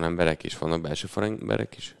belső falemberek is? Vannak belső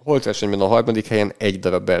falemberek is? Holt versenyben a harmadik helyen egy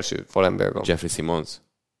darab belső falember van. Jeffrey Simmons?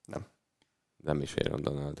 Nem. Nem is Aaron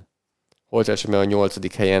Donald. Holt versenyben a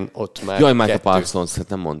 8. helyen, ott már Jaj, Micah Parsons, hát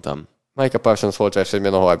nem mondtam. Micah Parsons holt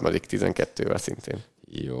versenyben a harmadik 12-vel szintén.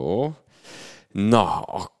 Jó. Na,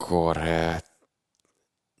 akkor...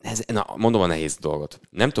 mondom a nehéz dolgot.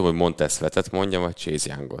 Nem tudom, hogy mondta Sweatet, mondjam, vagy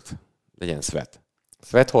Chase Youngot. Legyen Sweat.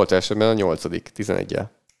 Sweat holt versenyben a 8. 11-jel.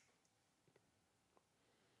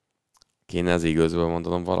 Kéne az Eaglesből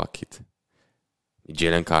mondanom valakit?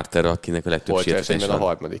 Jalen Carter, akinek a legtöbb sietetés van. A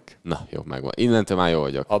harmadik. Na, jó, megvan. Innentől már jó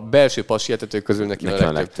vagyok. A belső passzsietetők közül neki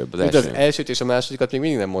a legtöbb. Az elsőt és a másodikat még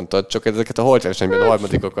mindig nem mondtad, csak ezeket a holt versenyben a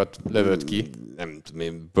harmadikokat lövöd ki. Nem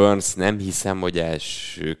tudom, Burns nem hiszem, hogy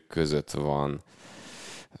első között van.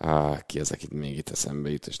 Ki az, akit még itt eszembe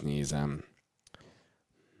jut, és nézem.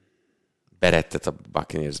 Berettet a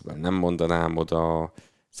Buccaneersben nem mondanám oda.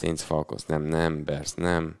 Saints Falcons nem, Bears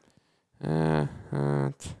nem.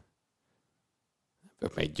 Hát...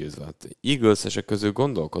 meggyőzve. Eagles-esek közül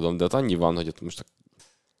gondolkodom, de ott annyi van, hogy ott most a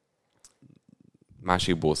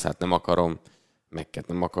másik Bosát nem akarom, Meket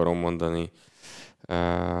nem akarom mondani.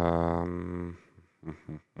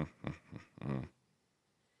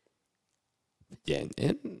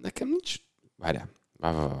 Nekem nincs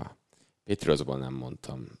Patriotsból nem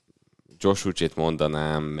mondtam. Josh Uche-t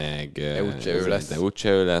mondanám, meg... De úgyse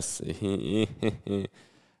ő lesz.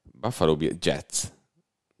 Buffalo Jets.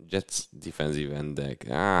 Jets defensive endek.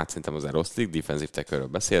 Szerintem az rossz league. Defensive tackle-ről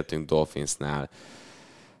beszéltünk. Dolphinsnál.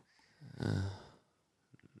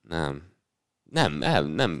 Nem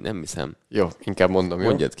hiszem. Jó, inkább mondom, jó?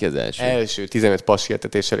 Mondjad ki az első. Első 15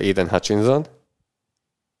 passértetéssel Aiden Hutchinson.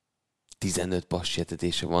 15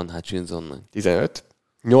 passértetése van Hutchinsonnak. 15.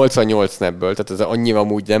 88 snapből, tehát ez annyira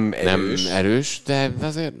amúgy nem erős. Nem erős, de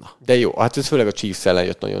azért... Na. De jó, hát ez főleg a Chiefs ellen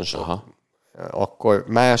jött nagyon sok. Aha. Akkor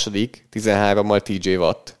második, 13-mal TJ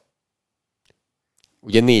Watt.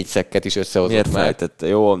 Ugye 4 szekket is összehozott Miért már. feltette?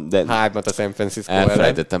 Jó, de... 3-at a San Francisco ellen.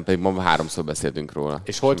 Elfelejtettem, pedig ma 3-szor beszéltünk róla.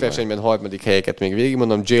 És holtversenyben harmadik helyeket még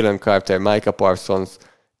végigmondom. Jalen Carter, Micah Parsons,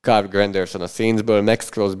 Carl Granderson a Saintsből, Max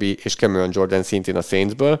Crosby és Cameron Jordan szintén a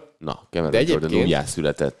Saintsből. Na, Cameron Jordan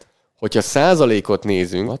újjászületett. Hogyha százalékot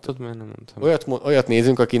nézünk, Wattot már nem mondtam. Olyat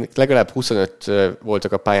nézünk, akinek legalább 25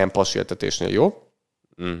 voltak a pályán passértetésnél, jó?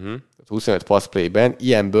 25 passplayben,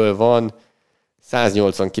 ilyenből van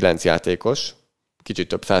 189 játékos, kicsit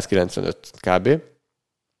több, 195 kb.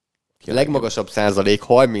 A legmagasabb százalék,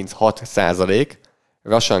 36 százalék,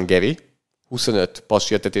 Rashan Gary, 25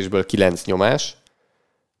 passértetésből 9 nyomás.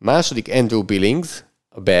 Második Andrew Billings,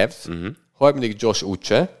 a Bears. Harmadik Josh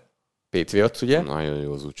Uche, Patriots, ugye? Nagyon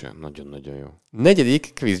jó az Uche, nagyon-nagyon jó.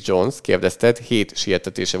 Negyedik Chris Jones, kérdezted, 7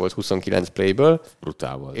 sietetése volt 29 playből.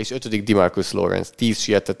 Brutál volt. És ötödik DeMarcus Lawrence, 10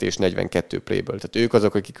 sietetés 42 playből. Tehát ők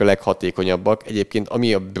azok, akik a leghatékonyabbak. Egyébként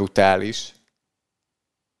ami a brutális,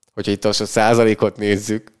 hogyha itt a százalékot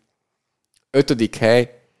nézzük, 5.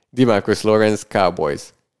 hely DeMarcus Lawrence Cowboys.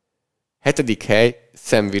 7. hely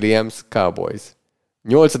Sam Williams Cowboys.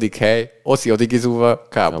 8. hely Ossie Odigizua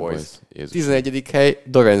Cowboys. 11. hely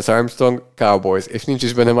Dorrance Armstrong Cowboys. És nincs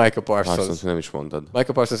is benne Micah Parsons. Parsons nem is mondtad.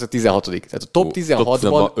 Micah Parsons a 16. Tehát a top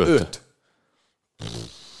 16-ban 5.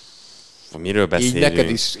 Miről beszélünk? Így neked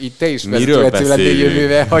is, így te is vezetőedző lennél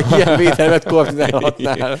jövőre, ha ilyen védelmet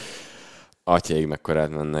koordinálhatnál. Atyaig mekkorát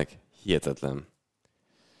mennek. Hihetetlen.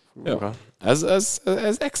 Jó.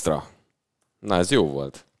 Ez extra. Na, ez jó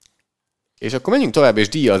volt. És akkor menjünk tovább és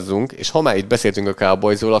díjazzunk, és ha már itt beszéltünk a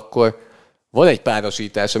Cowboysról, akkor van egy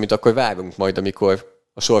párosítás, amit akkor várunk majd, amikor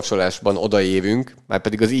a sorsolásban odaérünk, már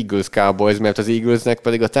pedig az Eagles Cowboys, mert az Eaglesnek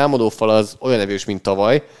pedig a támadófal az olyan erős, mint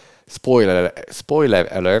tavaly.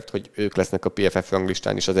 Spoiler alert, hogy ők lesznek a PFF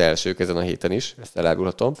ranglistán is az elsők ezen a héten is, ezt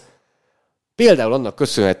elárulhatom. Például annak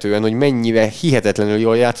köszönhetően, hogy mennyire hihetetlenül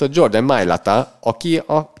jól játszott Jordan Mailata, aki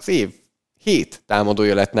az év 7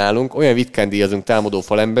 támadója lett nálunk, olyan ritkán díjazunk támadó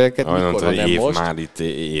falembereket, mikor van nem most. Már itt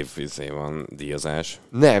év van díjazás.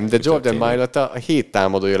 Nem, de Jordan Mailata a 7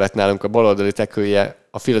 támadója lett nálunk a baloldali tekője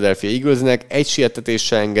a Philadelphia Eaglesnek, egy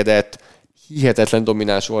sietetéssel engedett, hihetetlen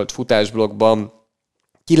domináns volt futásblokkban,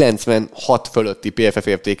 96 fölötti PFF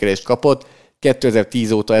értékelést kapott,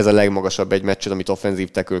 2010 óta ez a legmagasabb egy meccsen, amit offenzív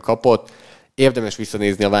tackle kapott. Érdemes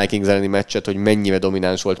visszanézni a Vikings elleni meccset, hogy mennyire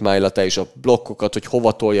domináns volt Mailata, és a blokkokat, hogy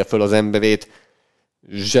hova tolja föl az emberét.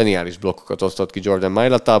 Zseniális blokkokat osztott ki Jordan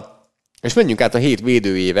Mailata. És menjünk át a 7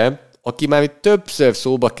 védőjébe, aki már itt többször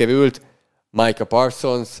szóba került, Micah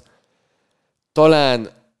Parsons. Talán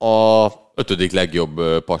a 5.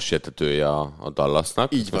 legjobb passértetője a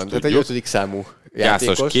Dallasnak. Így van, tehát egy 5. számú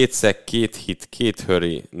játékos. Gyászos 2 sack, 2 hit, 2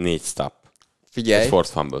 hurry, 4 stop. Figyelj, egy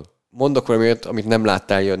forced fumble. Mondok valamit, amit nem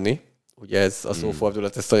láttál jönni. Ugye ez a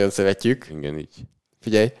szófordulat, ezt nagyon szeretjük. Igen, így.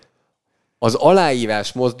 Figyelj, az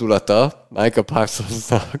aláírás mozdulata Micah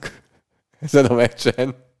Parsonsnak ezen a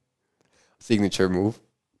meccsen, signature move,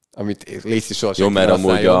 amit Lacey sohasem jó, mert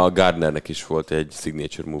amúgy a Gardnernek is volt egy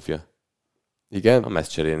signature move-ja. Igen? A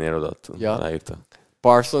meccserénél aláírta.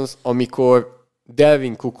 Parsons, amikor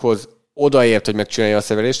Delvin Cookhoz odaért, hogy megcsinálja a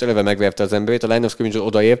szerelést, eleve megverte az emberét, a line of scrimmage-on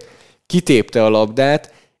odaért, kitépte a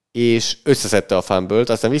labdát, és összeszedte a fumble-t,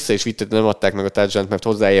 aztán vissza is vitte, nem adták meg a touchdown-t, mert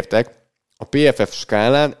hozzáértek. A PFF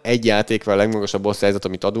skálán egy játékra a legmagasabb osztályzat,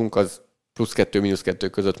 amit adunk, az +2,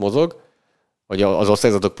 -2 között mozog, vagy az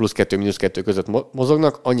osztályzatok +2, -2 között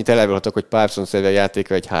mozognak, annyit elárulhatok, hogy Parsons erre a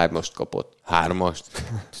játékra egy 3-ast kapott. 3-ast?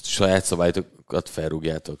 Saját szabályokat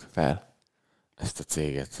felrúgjátok. Fel. Ezt a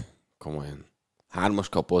céget. Komolyan. 3-as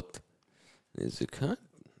kapott. Nézzük, hát.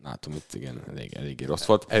 Látom, itt igen, eléggé rossz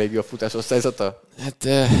volt. Elég jó a futás osztályzata? Hát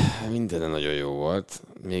minden nagyon jó volt.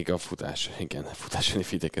 Még a futási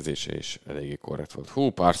fitekezése is eléggé korrekt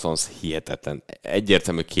volt. Parsons hihetetlen.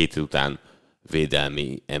 Egyértelmű 2 után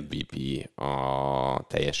védelmi MVP a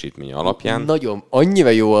teljesítmény alapján. Nagyon, annyira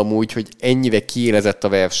jó amúgy, hogy ennyire kiélezett a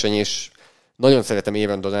verseny, és nagyon szeretem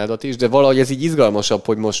Aaron Donaldot is, de valahogy ez így izgalmasabb,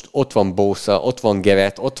 hogy most ott van Bosa, ott van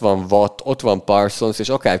Garrett, ott van Watt, ott van Parsons, és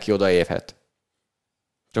akárki odaérhet.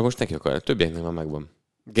 Csak most neki akar, többieknek már megvan.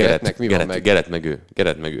 Garrettnek mi van meg?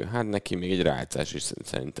 Garrett meg ő. Hát neki még egy rájátszás is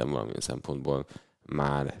szerintem valamilyen szempontból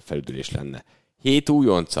már felüdülés lenne. 7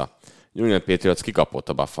 újonca. New England Patriots kikapott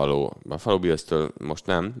a Buffalo Bills-től most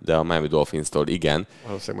nem, de a Miami Dolphins-tól igen.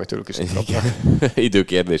 Valószínűleg majd tőlük is kikapnak. Idő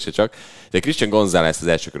kérdése csak. De Christian González az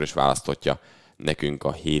elsőkörös választottja nekünk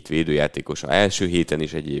a 7 védőjátékos. A első héten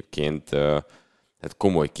is egyébként tehát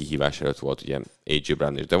komoly kihívás előtt volt, ugye A.J.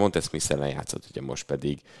 Brown és Devonta Smith ellen játszott, ugye most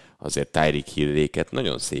pedig azért Tyreek Hill-réket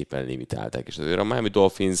nagyon szépen limitálták, és azért a Miami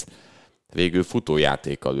Dolphins végül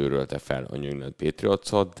futójátékkal őrölte fel a New England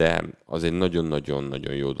Patriotsot, de az egy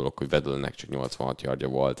nagyon-nagyon-nagyon jó dolog, hogy Weddlenek csak 86 yardja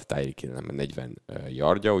volt, Tyreek Hillnek 40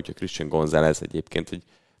 yardja, úgyhogy Christian González egyébként egy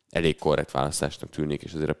elég korrekt választásnak tűnik,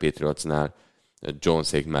 és azért a Patriotsnál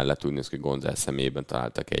Jonesék mellett úgy néz ki, hogy González személyében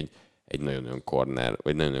találtak egy nagyon-nagyon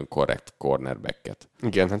nagyon korrekt cornerbacket.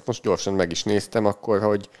 Igen, hát most gyorsan meg is néztem akkor,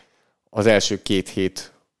 hogy az első 2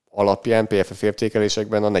 hét alapján PFF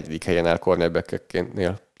értékelésekben a 4. helyen áll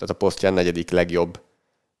cornerbackeknél. Tehát a posztján 4. legjobb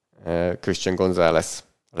Christian González.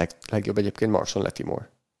 A legjobb egyébként Marshall Latimore.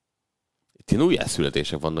 Itt ilyen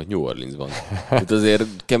újjászületések vannak New Orleansban. Itt azért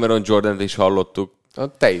Cameron Jordan-t is hallottuk.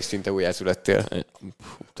 Te is szinte újjászülettél.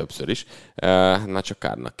 Többször is. Már csak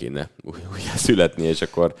Kárnak kéne újjászületni, és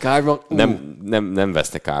akkor nem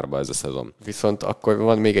veszne kárba ez a szezon. Viszont akkor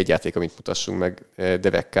van még egy játék, amit mutassunk meg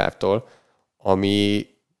Derek Carr-tól, ami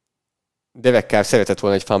Derek Carr szeretett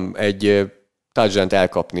volna egy touchdown-t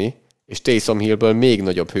elkapni, és Taysom Hillből még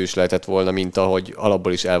nagyobb hős lehetett volna, mint ahogy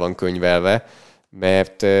alapból is el van könyvelve,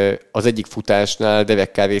 mert az egyik futásnál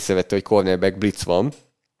Derek Carr észrevette, hogy cornerback blitz van,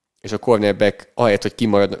 és a cornerback ahelyett, hogy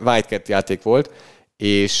kimarad, Wildcat játék volt,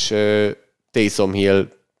 és Taysom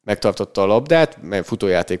Hill megtartotta a labdát, mert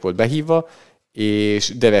futójáték volt behívva,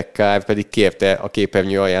 és Derek Carr pedig kérte a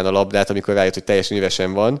képernyő alján a labdát, amikor rájött, hogy teljesen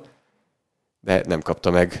üresen van, de nem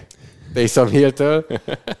kapta meg Taysom Hill-től.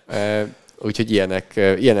 Úgyhogy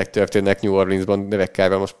ilyenek történnek New Orleansban, Derek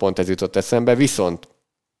Carrral most pont ez jutott eszembe, viszont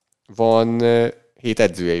van 7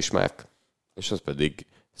 edzője is már. És az pedig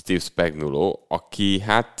Steve Spagnuolo, aki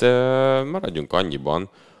hát maradjunk annyiban,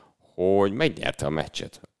 hogy megnyerte a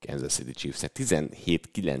meccset a Kansas City Chiefsnek.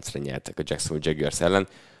 17-9-re nyertek a Jacksonville Jaguars ellen.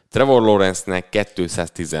 Trevor Lawrence-nek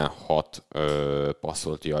 216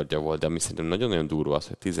 passzolt yardja volt, de ami szerintem nagyon-nagyon durva az,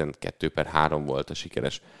 hogy 12/3 volt a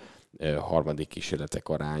sikeres harmadik kísérletek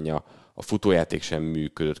aránya. A futójáték sem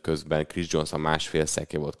működött közben, Chris Jones a másfél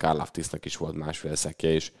szekje volt, Karl Aftisnak is volt másfél szekje,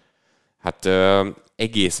 és hát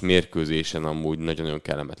egész mérkőzésen amúgy nagyon-nagyon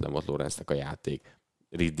kellemetlen volt Lawrence-nek a játék.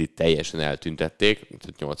 Ridley-t teljesen eltüntették, mint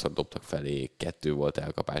hogy 8-szor dobtak felé, 2 volt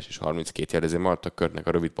elkapás és 32 yard, ezért maradtak Körtnek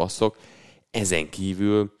a rövid passzok. Ezen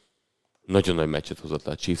kívül nagyon nagy meccset hozott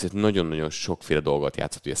le a Chiefs, nagyon-nagyon sokféle dolgot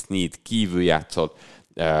játszott, ugye Snead kívül játszott,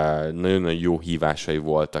 nagyon-nagyon jó hívásai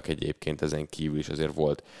voltak egyébként ezen kívül is, azért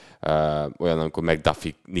volt olyan, amikor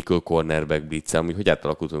McDuffie nickel cornerback blitz-el, hogy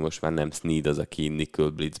átalakult, hogy most már nem Snead az, aki nickel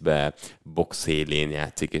blitzbe box szélén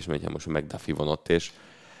játszik, és most a McDuffie van ott, és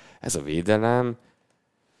ez a védelem,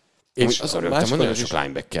 és az öröktem, nagyon sok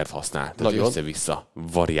linebackert használ, tehát össze-vissza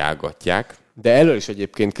variálgatják. De elől is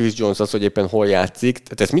egyébként Chris Jones az, hogy éppen hol játszik,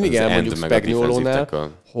 tehát ezt mindig elmondjuk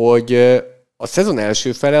Spagnuolónál, hogy a szezon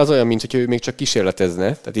első fele az olyan, mint hogy ő még csak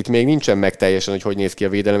kísérletezne, tehát itt még nincsen meg teljesen, hogy néz ki a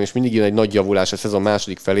védelem, és mindig jön egy nagy javulás a szezon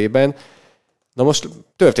második felében. Na most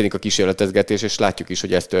történik a kísérletezgetés, és látjuk is,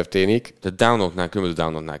 hogy ez történik. De különböző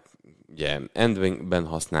downoknál ugye endben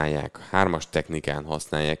használják, 3-as technikán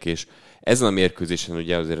használják, és ezen a mérkőzésen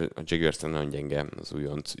ugye azért a Jaguars nagyon gyenge az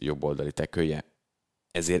újonc jobboldali tekője,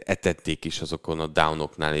 ezért etették is azokon a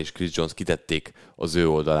downoknál, és Chris Jones kitették az ő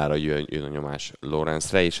oldalára, jön a nyomás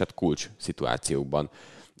Lawrence-re, és hát kulcs szituációkban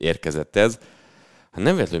érkezett ez. Hát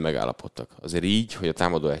nem véletlenül megállapodtak. Azért így, hogy a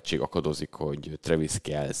támadó egység akadozik, hogy Travis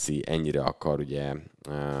Kelce ennyire akar ugye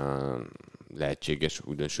lehetséges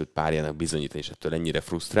újdonsült párjának bizonyítani, és ettől ennyire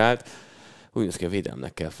frusztrált, úgy néz ki, a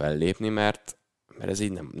védelmnek kell fellépni, mert ez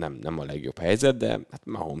így nem a legjobb helyzet, de hát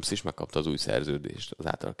Mahomes is megkapta az új szerződést, az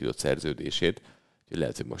átalakított szerződését.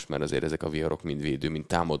 Lehet, hogy most már azért ezek a viharok mind védő, mind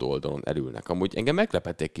támadó oldalon elülnek. Amúgy engem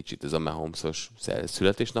meglepett egy kicsit, ez a Mahomes-os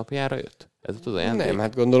születésnapjára jött? Ez ott az ajándék? Nem,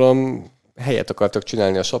 hát gondolom helyet akartak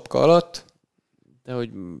csinálni a sapka alatt. De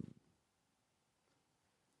hogy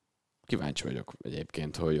kíváncsi vagyok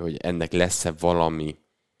egyébként, hogy ennek lesz-e valami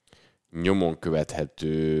nyomon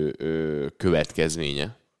követhető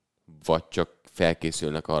következménye, vagy csak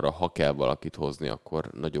felkészülnek arra, ha kell valakit hozni, akkor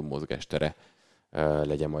nagyobb mozgástere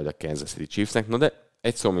legyen majd a Kansas City Chiefsnek. No de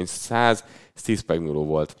egy szó mint 100, Steve Spagnuolo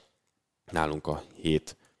volt nálunk a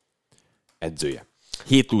hét edzője.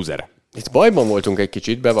 7 lúzere. Itt bajban voltunk egy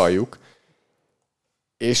kicsit, bevalljuk,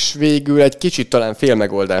 és végül egy kicsit talán fél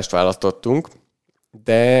megoldást választottunk,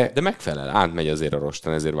 de megfelel, átmegy azért a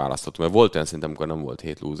rosten, ezért választottunk. Mert volt olyan szerintem, amikor nem volt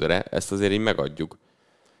 7 lúzere, ezt azért így megadjuk.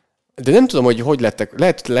 De nem tudom, hogy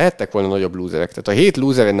lettek, lehettek volna nagyobb lúzerek. Tehát a 7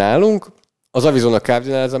 lúzere nálunk az Arizona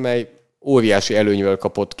Cardinals, amely óriási előnyvel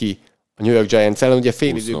kapott ki a New York Giants ellen. Ugye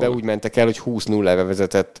fél időben úgy mentek el, hogy 20-0-re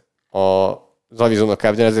vezetett az Arizona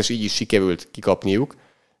Cardinals, és így is sikerült kikapniuk.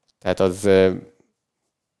 Tehát az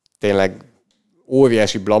tényleg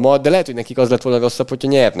óriási blama, de lehet, hogy nekik az lett volna rosszabb, hogyha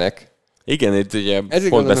nyernek. Igen, itt ugye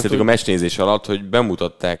pont beszéltük a meccsnézés alatt, hogy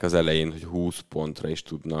bemutatták az elején, hogy 20 pontra is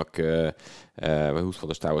tudnak, vagy 20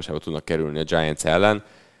 pontos távolságba tudnak kerülni a Giants ellen.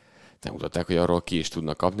 De mutatták, hogy arról ki is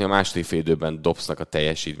tudnak kapni. A második fél időben Dobbsnak a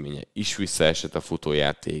teljesítménye is visszaesett, a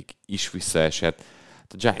futójáték is visszaesett.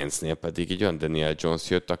 A Giantsnél pedig egy olyan Daniel Jones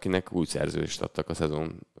jött, akinek új szerződést adtak a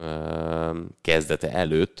szezon kezdete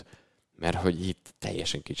előtt, mert hogy itt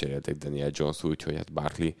teljesen kicseréltek Daniel Jones úgy, hogy hát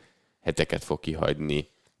Barkley heteket fog kihagyni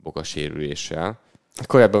bokasérüléssel.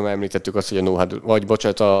 Korábban már említettük azt, hogy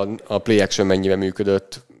a play action mennyire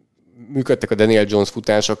működött. Működtek a Daniel Jones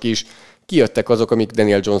futások is, kijöttek azok, amik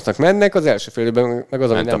Daniel Jonesnak mennek, az első fél időben meg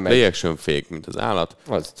az, ami nem megy. A play action fake, mint az állat,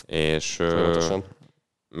 az. És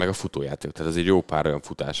meg a futójáték. Tehát ez egy jó pár olyan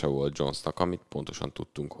futása volt Jonesnak, amit pontosan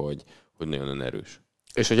tudtunk, hogy nagyon erős.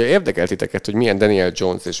 És hogyha érdekelt titeket, hogy milyen Daniel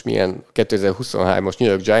Jones és milyen 2023-as New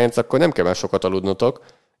York Giants, akkor nem kell már sokat aludnotok,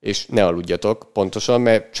 és ne aludjatok pontosan,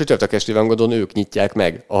 mert csütörtök esti rangodón ők nyitják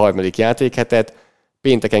meg a harmadik játékhetet,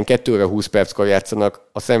 pénteken 2 óra 20 perckor játszanak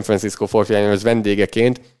a San Francisco 49ers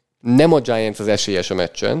vendégeként, nem a Giants az esélyes a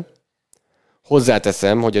meccsen.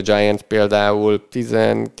 Hozzáteszem, hogy a Giants például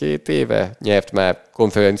 12 éve nyert már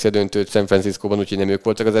konferencia döntőt San Franciscóban, úgyhogy nem ők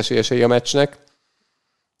voltak az esélyesei a meccsnek,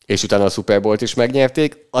 és utána a Super Bowl-t is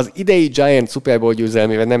megnyerték. Az idei Giants Super Bowl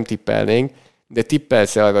győzelmére nem tippelnénk, de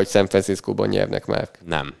tippelsz-e arra, hogy San Franciscóban nyernek már?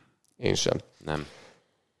 Nem. Én sem. Nem.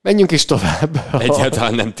 Menjünk is tovább.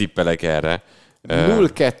 Egyáltalán nem tippelek erre.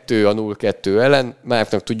 0-2 a 0-2 ellen.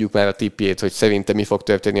 Márknak tudjuk már a tippjét, hogy szerintem mi fog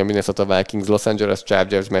történni a Minnesota Vikings Los Angeles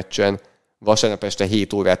Chargers meccsen. Vasárnap este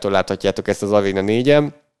 7 órától láthatjátok ezt az Arena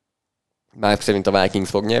 4-en. Márk szerint a Vikings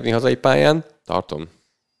fog nyerni hazai pályán. Tartom.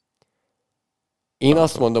 Én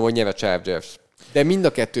azt mondom, hogy nyer a Chargers. De mind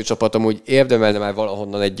a kettő csapat amúgy érdemelne már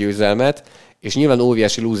valahonnan egy győzelmet, és nyilván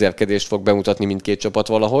óriási lúzerkedést fog bemutatni mindkét csapat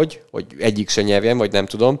valahogy, hogy egyik se nyerjen, vagy nem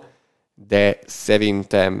tudom, de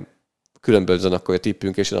szerintem különbözön akkor a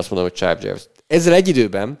tippünk, és én azt mondom, hogy Chargers. Ezzel egy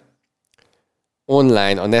időben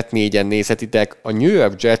online a Net 4-en nézhetitek a New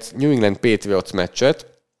York Jets New England Patriots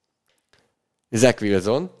meccset. Zach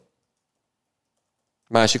Wilson.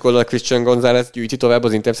 Másik oldal Christian Gonzalez gyűjti tovább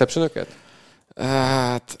az interceptionöket?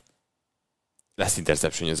 Hát lesz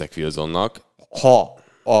interception Zach Wilsonnak. Ha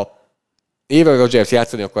a Aaron Rodgers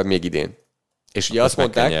játszani akar még idén. És ugye azt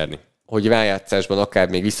mondták, hogy rájátszásban akár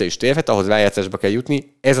még vissza is térhet, ahhoz rájátszásba kell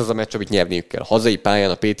jutni. Ez az a meccs, amit nyerniük kell. Hazai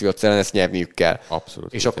pályán a Patriots ellen ezt nyerniük kell.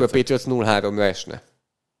 Abszolút. És akkor a Patriots 0-3-ra esne.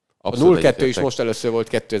 Abszolút a 0-2 is most először volt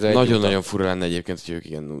 2001. Nagyon-nagyon fura lenne egyébként, hogy ők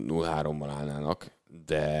ilyen 0-3-mal állnának,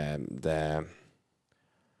 de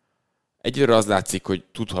egyre az látszik, hogy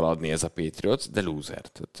tud haladni ez a Patriots, de loser.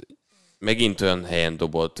 Tehát megint olyan helyen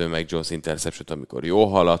dobott meg Jones interception, amikor jól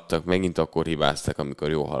haladtak, megint akkor hibáztak, amikor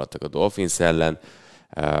jól haladtak a Dolphins ellen.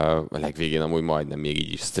 A legvégén amúgy majdnem még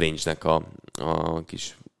így is Strange-nek a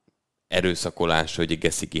kis erőszakolás, hogy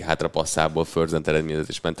Gesicki hátrapasszából förzent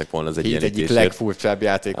eredményezés mentek volna az egyenlítésért. Egyik legfurcsább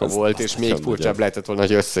játéka volt, és még furcsább lehetett volna,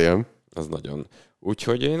 hogy összejön. Az nagyon.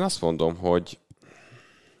 Úgyhogy én azt mondom, hogy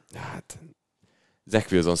hát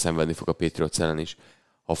Zach Wilson szenvedni fog a Patriots ellen is.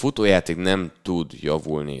 Ha a futójáték nem tud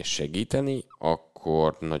javulni és segíteni,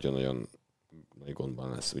 akkor nagyon-nagyon nagy gondban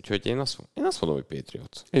lesz. Úgyhogy én azt mondom, hogy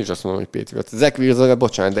Patriots. Én is azt mondom, hogy Patriots. Zach Wilsonra,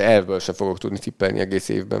 bocsánat, de ebből sem fogok tudni tippelni egész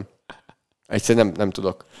évben. Egyszerűen nem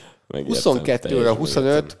tudok.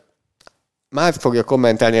 22-25. Már fogja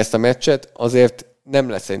kommentálni ezt a meccset, azért nem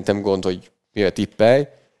lesz szerintem gond, hogy mire tippelj.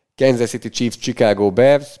 Kansas City Chiefs, Chicago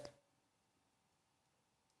Bears.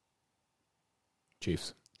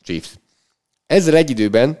 Chiefs. Ezzel egy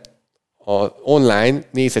időben online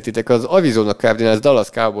nézhetitek az Arizona Cardinals Dallas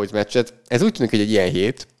Cowboys meccset. Ez úgy tűnik, hogy egy ilyen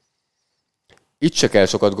hét. Itt se kell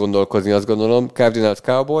sokat gondolkozni, azt gondolom. Cardinals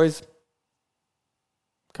Cowboys.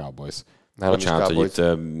 Bocsánat, hogy itt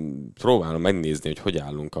próbálom megnézni, hogy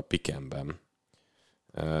állunk a pickemben.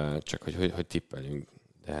 Csak hogy tippeljünk.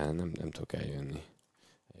 De nem tudok eljutni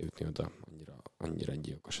oda. Annyira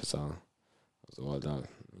gyilkos ez az oldal.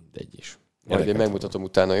 Mindegy is. Majd én megmutatom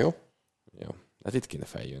utána, jó? Jó. Hát itt kéne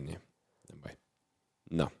feljönni. Nem baj.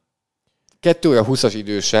 Na. 2 óra 20-as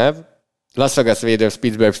idősáv, Las Vegas Raiders,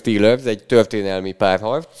 Pittsburgh Steelers, egy történelmi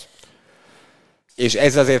párharc, és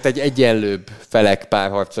ez azért egy egyenlőbb felek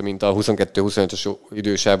párharca, mint a 22-25-ös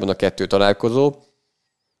idősávban a 2 találkozó.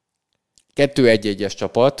 2-1-1-es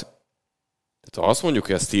csapat. Tehát ha azt mondjuk,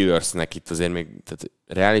 hogy a Steelersnek itt azért még, tehát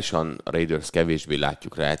reálisan a Raiders kevésbé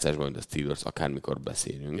látjuk rájátszásban, mint a Steelers, akármikor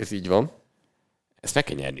beszélünk. Ez így van. Ezt meg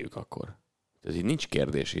kell nyerniük akkor. Tehát így nincs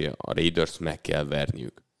kérdés, hogy a Raiders meg kell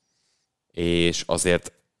verniük. És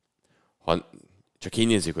azért, ha csak így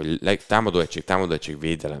nézzük, hogy támadó egység,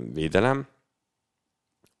 védelem,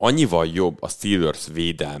 annyival jobb a Steelers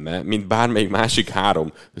védelme, mint bármelyik másik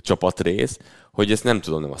 3 csapatrész, hogy ezt nem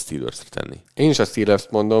tudom nem a Steelersre tenni. Én is a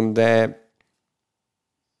Steelers-t mondom, de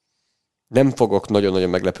nem fogok nagyon-nagyon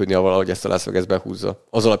meglepődni, ha valahogy ezt a Las Vegas behúzza.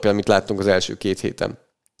 Az alapján, amit láttunk az első 2 héten.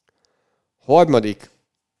 Harmadik.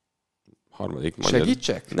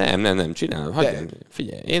 Segítsek? Nem, csinálom. Hagyjad.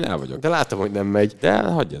 Figyelj, én el vagyok. De látom, hogy nem megy. De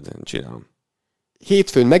hagyjad, én csinálom.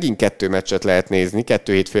 Hétfőn megint 2 meccset lehet nézni,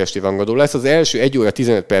 2 hétfő esti rangadó lesz. Az első 1 óra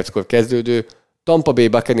 15 perckor kezdődő Tampa Bay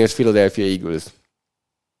Buccaneers, Philadelphia Eagles.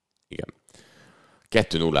 Igen.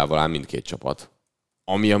 2-0-val áll mindkét csapat.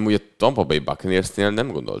 Ami amúgy a Tampa Bay Buccaneersnél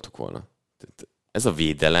nem gondoltuk volna. Ez a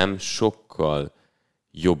védelem sokkal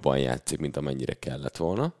jobban játszik, mint amennyire kellett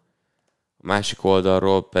volna. A másik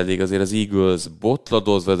oldalról pedig azért az Eagles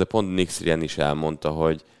botladozva, de pont Nick Sirianni is elmondta,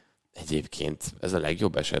 hogy egyébként ez a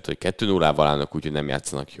legjobb eset, hogy 2-0-val állnak úgy, hogy nem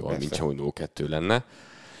játszanak jól, mint ha 0-2 lenne.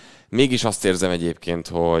 Mégis azt érzem egyébként,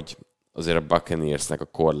 hogy azért a Buccaneersnek a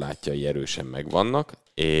korlátjai erősen megvannak,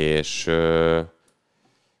 és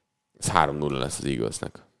ez 3-0 lesz az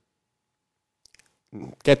Eaglesnek.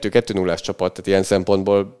 2-2-0-ás csapat, tehát ilyen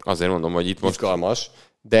szempontból azért mondom, hogy itt most izgalmas,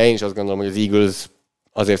 de én is azt gondolom, hogy az Eagles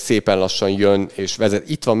azért szépen lassan jön, és vezet.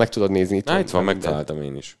 Itt van, meg tudod nézni. Itt van, megtaláltam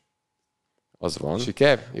én is. Az van.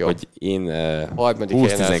 Siker? Jó. Hogy én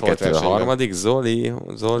 20-12 a harmadik, Zoli.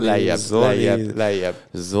 Lejjebb.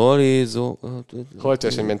 Zoli.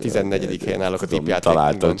 Holtversenyben 14. helyen állok a tippjátékban.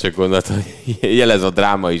 Találtam, csak gondoltam, hogy jelez a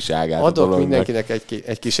drámaiságát. Adok mindenkinek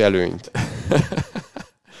egy kis előnyt.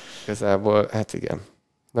 Igazából, hát igen.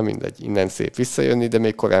 Na mindegy, innen szép visszajönni, de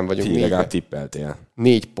még korán vagyunk. Legalább tippeltél.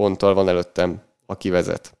 4 ponttal van előttem, aki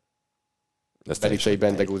vezet. Belicei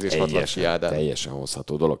Bendegúz és Hatlacsi Ádám. Teljesen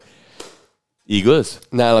hozható dolog. Eagles?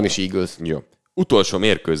 Nálam is Eagles. Jó. Utolsó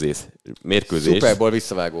mérkőzés. Super Bowl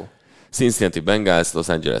visszavágó. Cincinnati Bengals, Los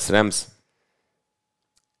Angeles Rams.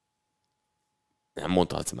 Nem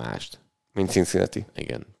mondhatsz mást. Mint Cincinnati.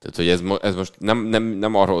 Igen. Tehát, hogy ez most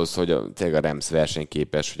nem arról szól, hogy tényleg a Rams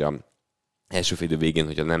versenyképes, hogy a első fél idő végén,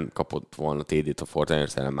 hogyha nem kapott volna TD-t a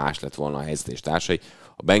 49ers ellen, más lett volna a helyzet és társai.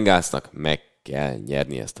 A Bengalsnak meg kell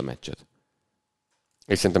nyerni ezt a meccset.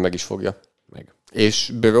 És szerintem meg is fogja. Meg.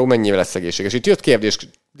 És Burrow mennyire lesz egészséges? Itt jött kérdés,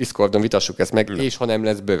 Discordon vitassuk ezt meg, és ha nem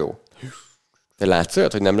lesz Burrow. Te látsz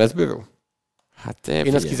olyat, hogy nem lesz Burrow? Hát,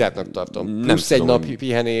 én azt kizártnak tartom. Nem plusz tudom, egy nap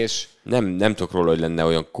pihenés. Nem tudok róla, hogy lenne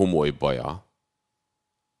olyan komoly baja.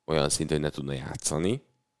 Olyan szintén, hogy ne tudna játszani.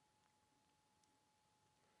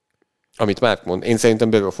 Amit Márk mond. Én szerintem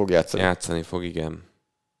Burrow fog játszani. Játszani fog, igen.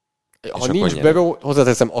 Ha nincs Burrow,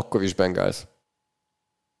 hozzáteszem, akkor is Bengals.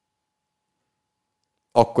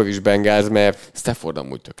 Akkor is Bengals, mert... Stafford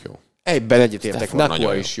amúgy tök jó. Ebben egyetértek.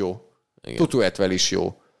 Nakua is jó. Tutu Atwell is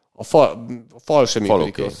jó. A fal sem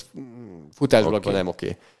működik. Okay. Futásblokkban nem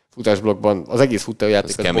oké. Futásblokkban az egész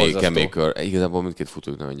futójáték az borzasztó. Igazából mindkét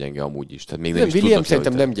futók nagyon gyenge amúgy is. Tehát még nem is Williams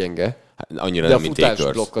szerintem tudnak, nem gyenge. Hát annyira de nem, a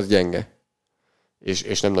futásblokk az gyenge.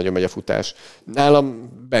 És nem nagyon megy a futás. Nálam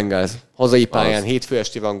Bengals. Hazai pályán, hétfő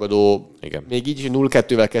esti rangadó. Igen. Még így is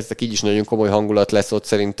 0-2-vel kezdtek, így is nagyon komoly hangulat lesz ott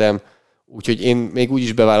szerintem. Úgyhogy én még úgy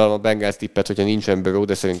is bevállalom a Bengals tippet, hogyha nincsen Burrow,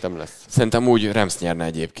 de szerintem lesz. Szerintem úgy Rams nyerne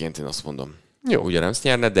egyébként, én azt mondom. Jó. Úgy a Rams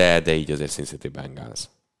nyerne, de így azért Cincinnati Bengals.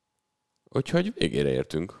 Úgyhogy végére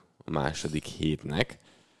értünk a második hétnek.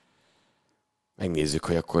 Megnézzük,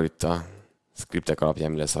 hogy akkor itt a skriptek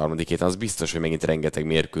alapján mi lesz a harmadik héten. Az biztos, hogy megint rengeteg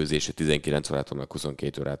mérkőzés, 19 órától, meg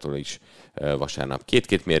 22 órától is vasárnap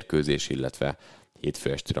két mérkőzés, illetve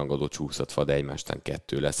hétfő esti rangadó csúszatva, de egymástán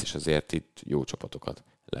 2 lesz, és azért itt jó csapatokat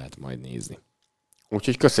lehet majd nézni.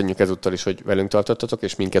 Úgyhogy köszönjük ezúttal is, hogy velünk tartottatok,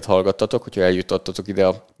 és minket hallgattatok, hogyha eljutottatok ide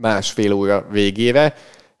a másfél óra végére.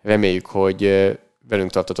 Reméljük, hogy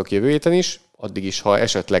velünk tartotok jövő héten is. Addig is, ha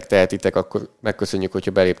esetleg tehetitek, akkor megköszönjük,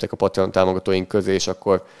 hogyha beléptek a Patreon támogatóink közé, és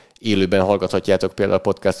akkor élőben hallgathatjátok például a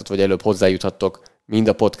podcastot, vagy előbb hozzájuthattok mind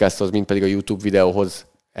a podcasthoz, mind pedig a YouTube videóhoz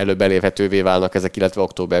előbb elérhetővé válnak ezek, illetve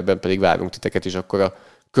októberben pedig várunk titeket, és akkor a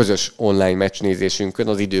közös online meccsnézésünkön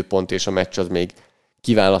az időpont és a meccs az még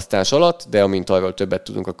kiválasztás alatt, de amint arról többet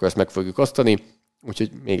tudunk, akkor ezt meg fogjuk osztani.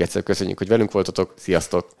 Úgyhogy még egyszer köszönjük, hogy velünk voltatok.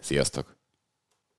 Sziasztok! Sziasztok!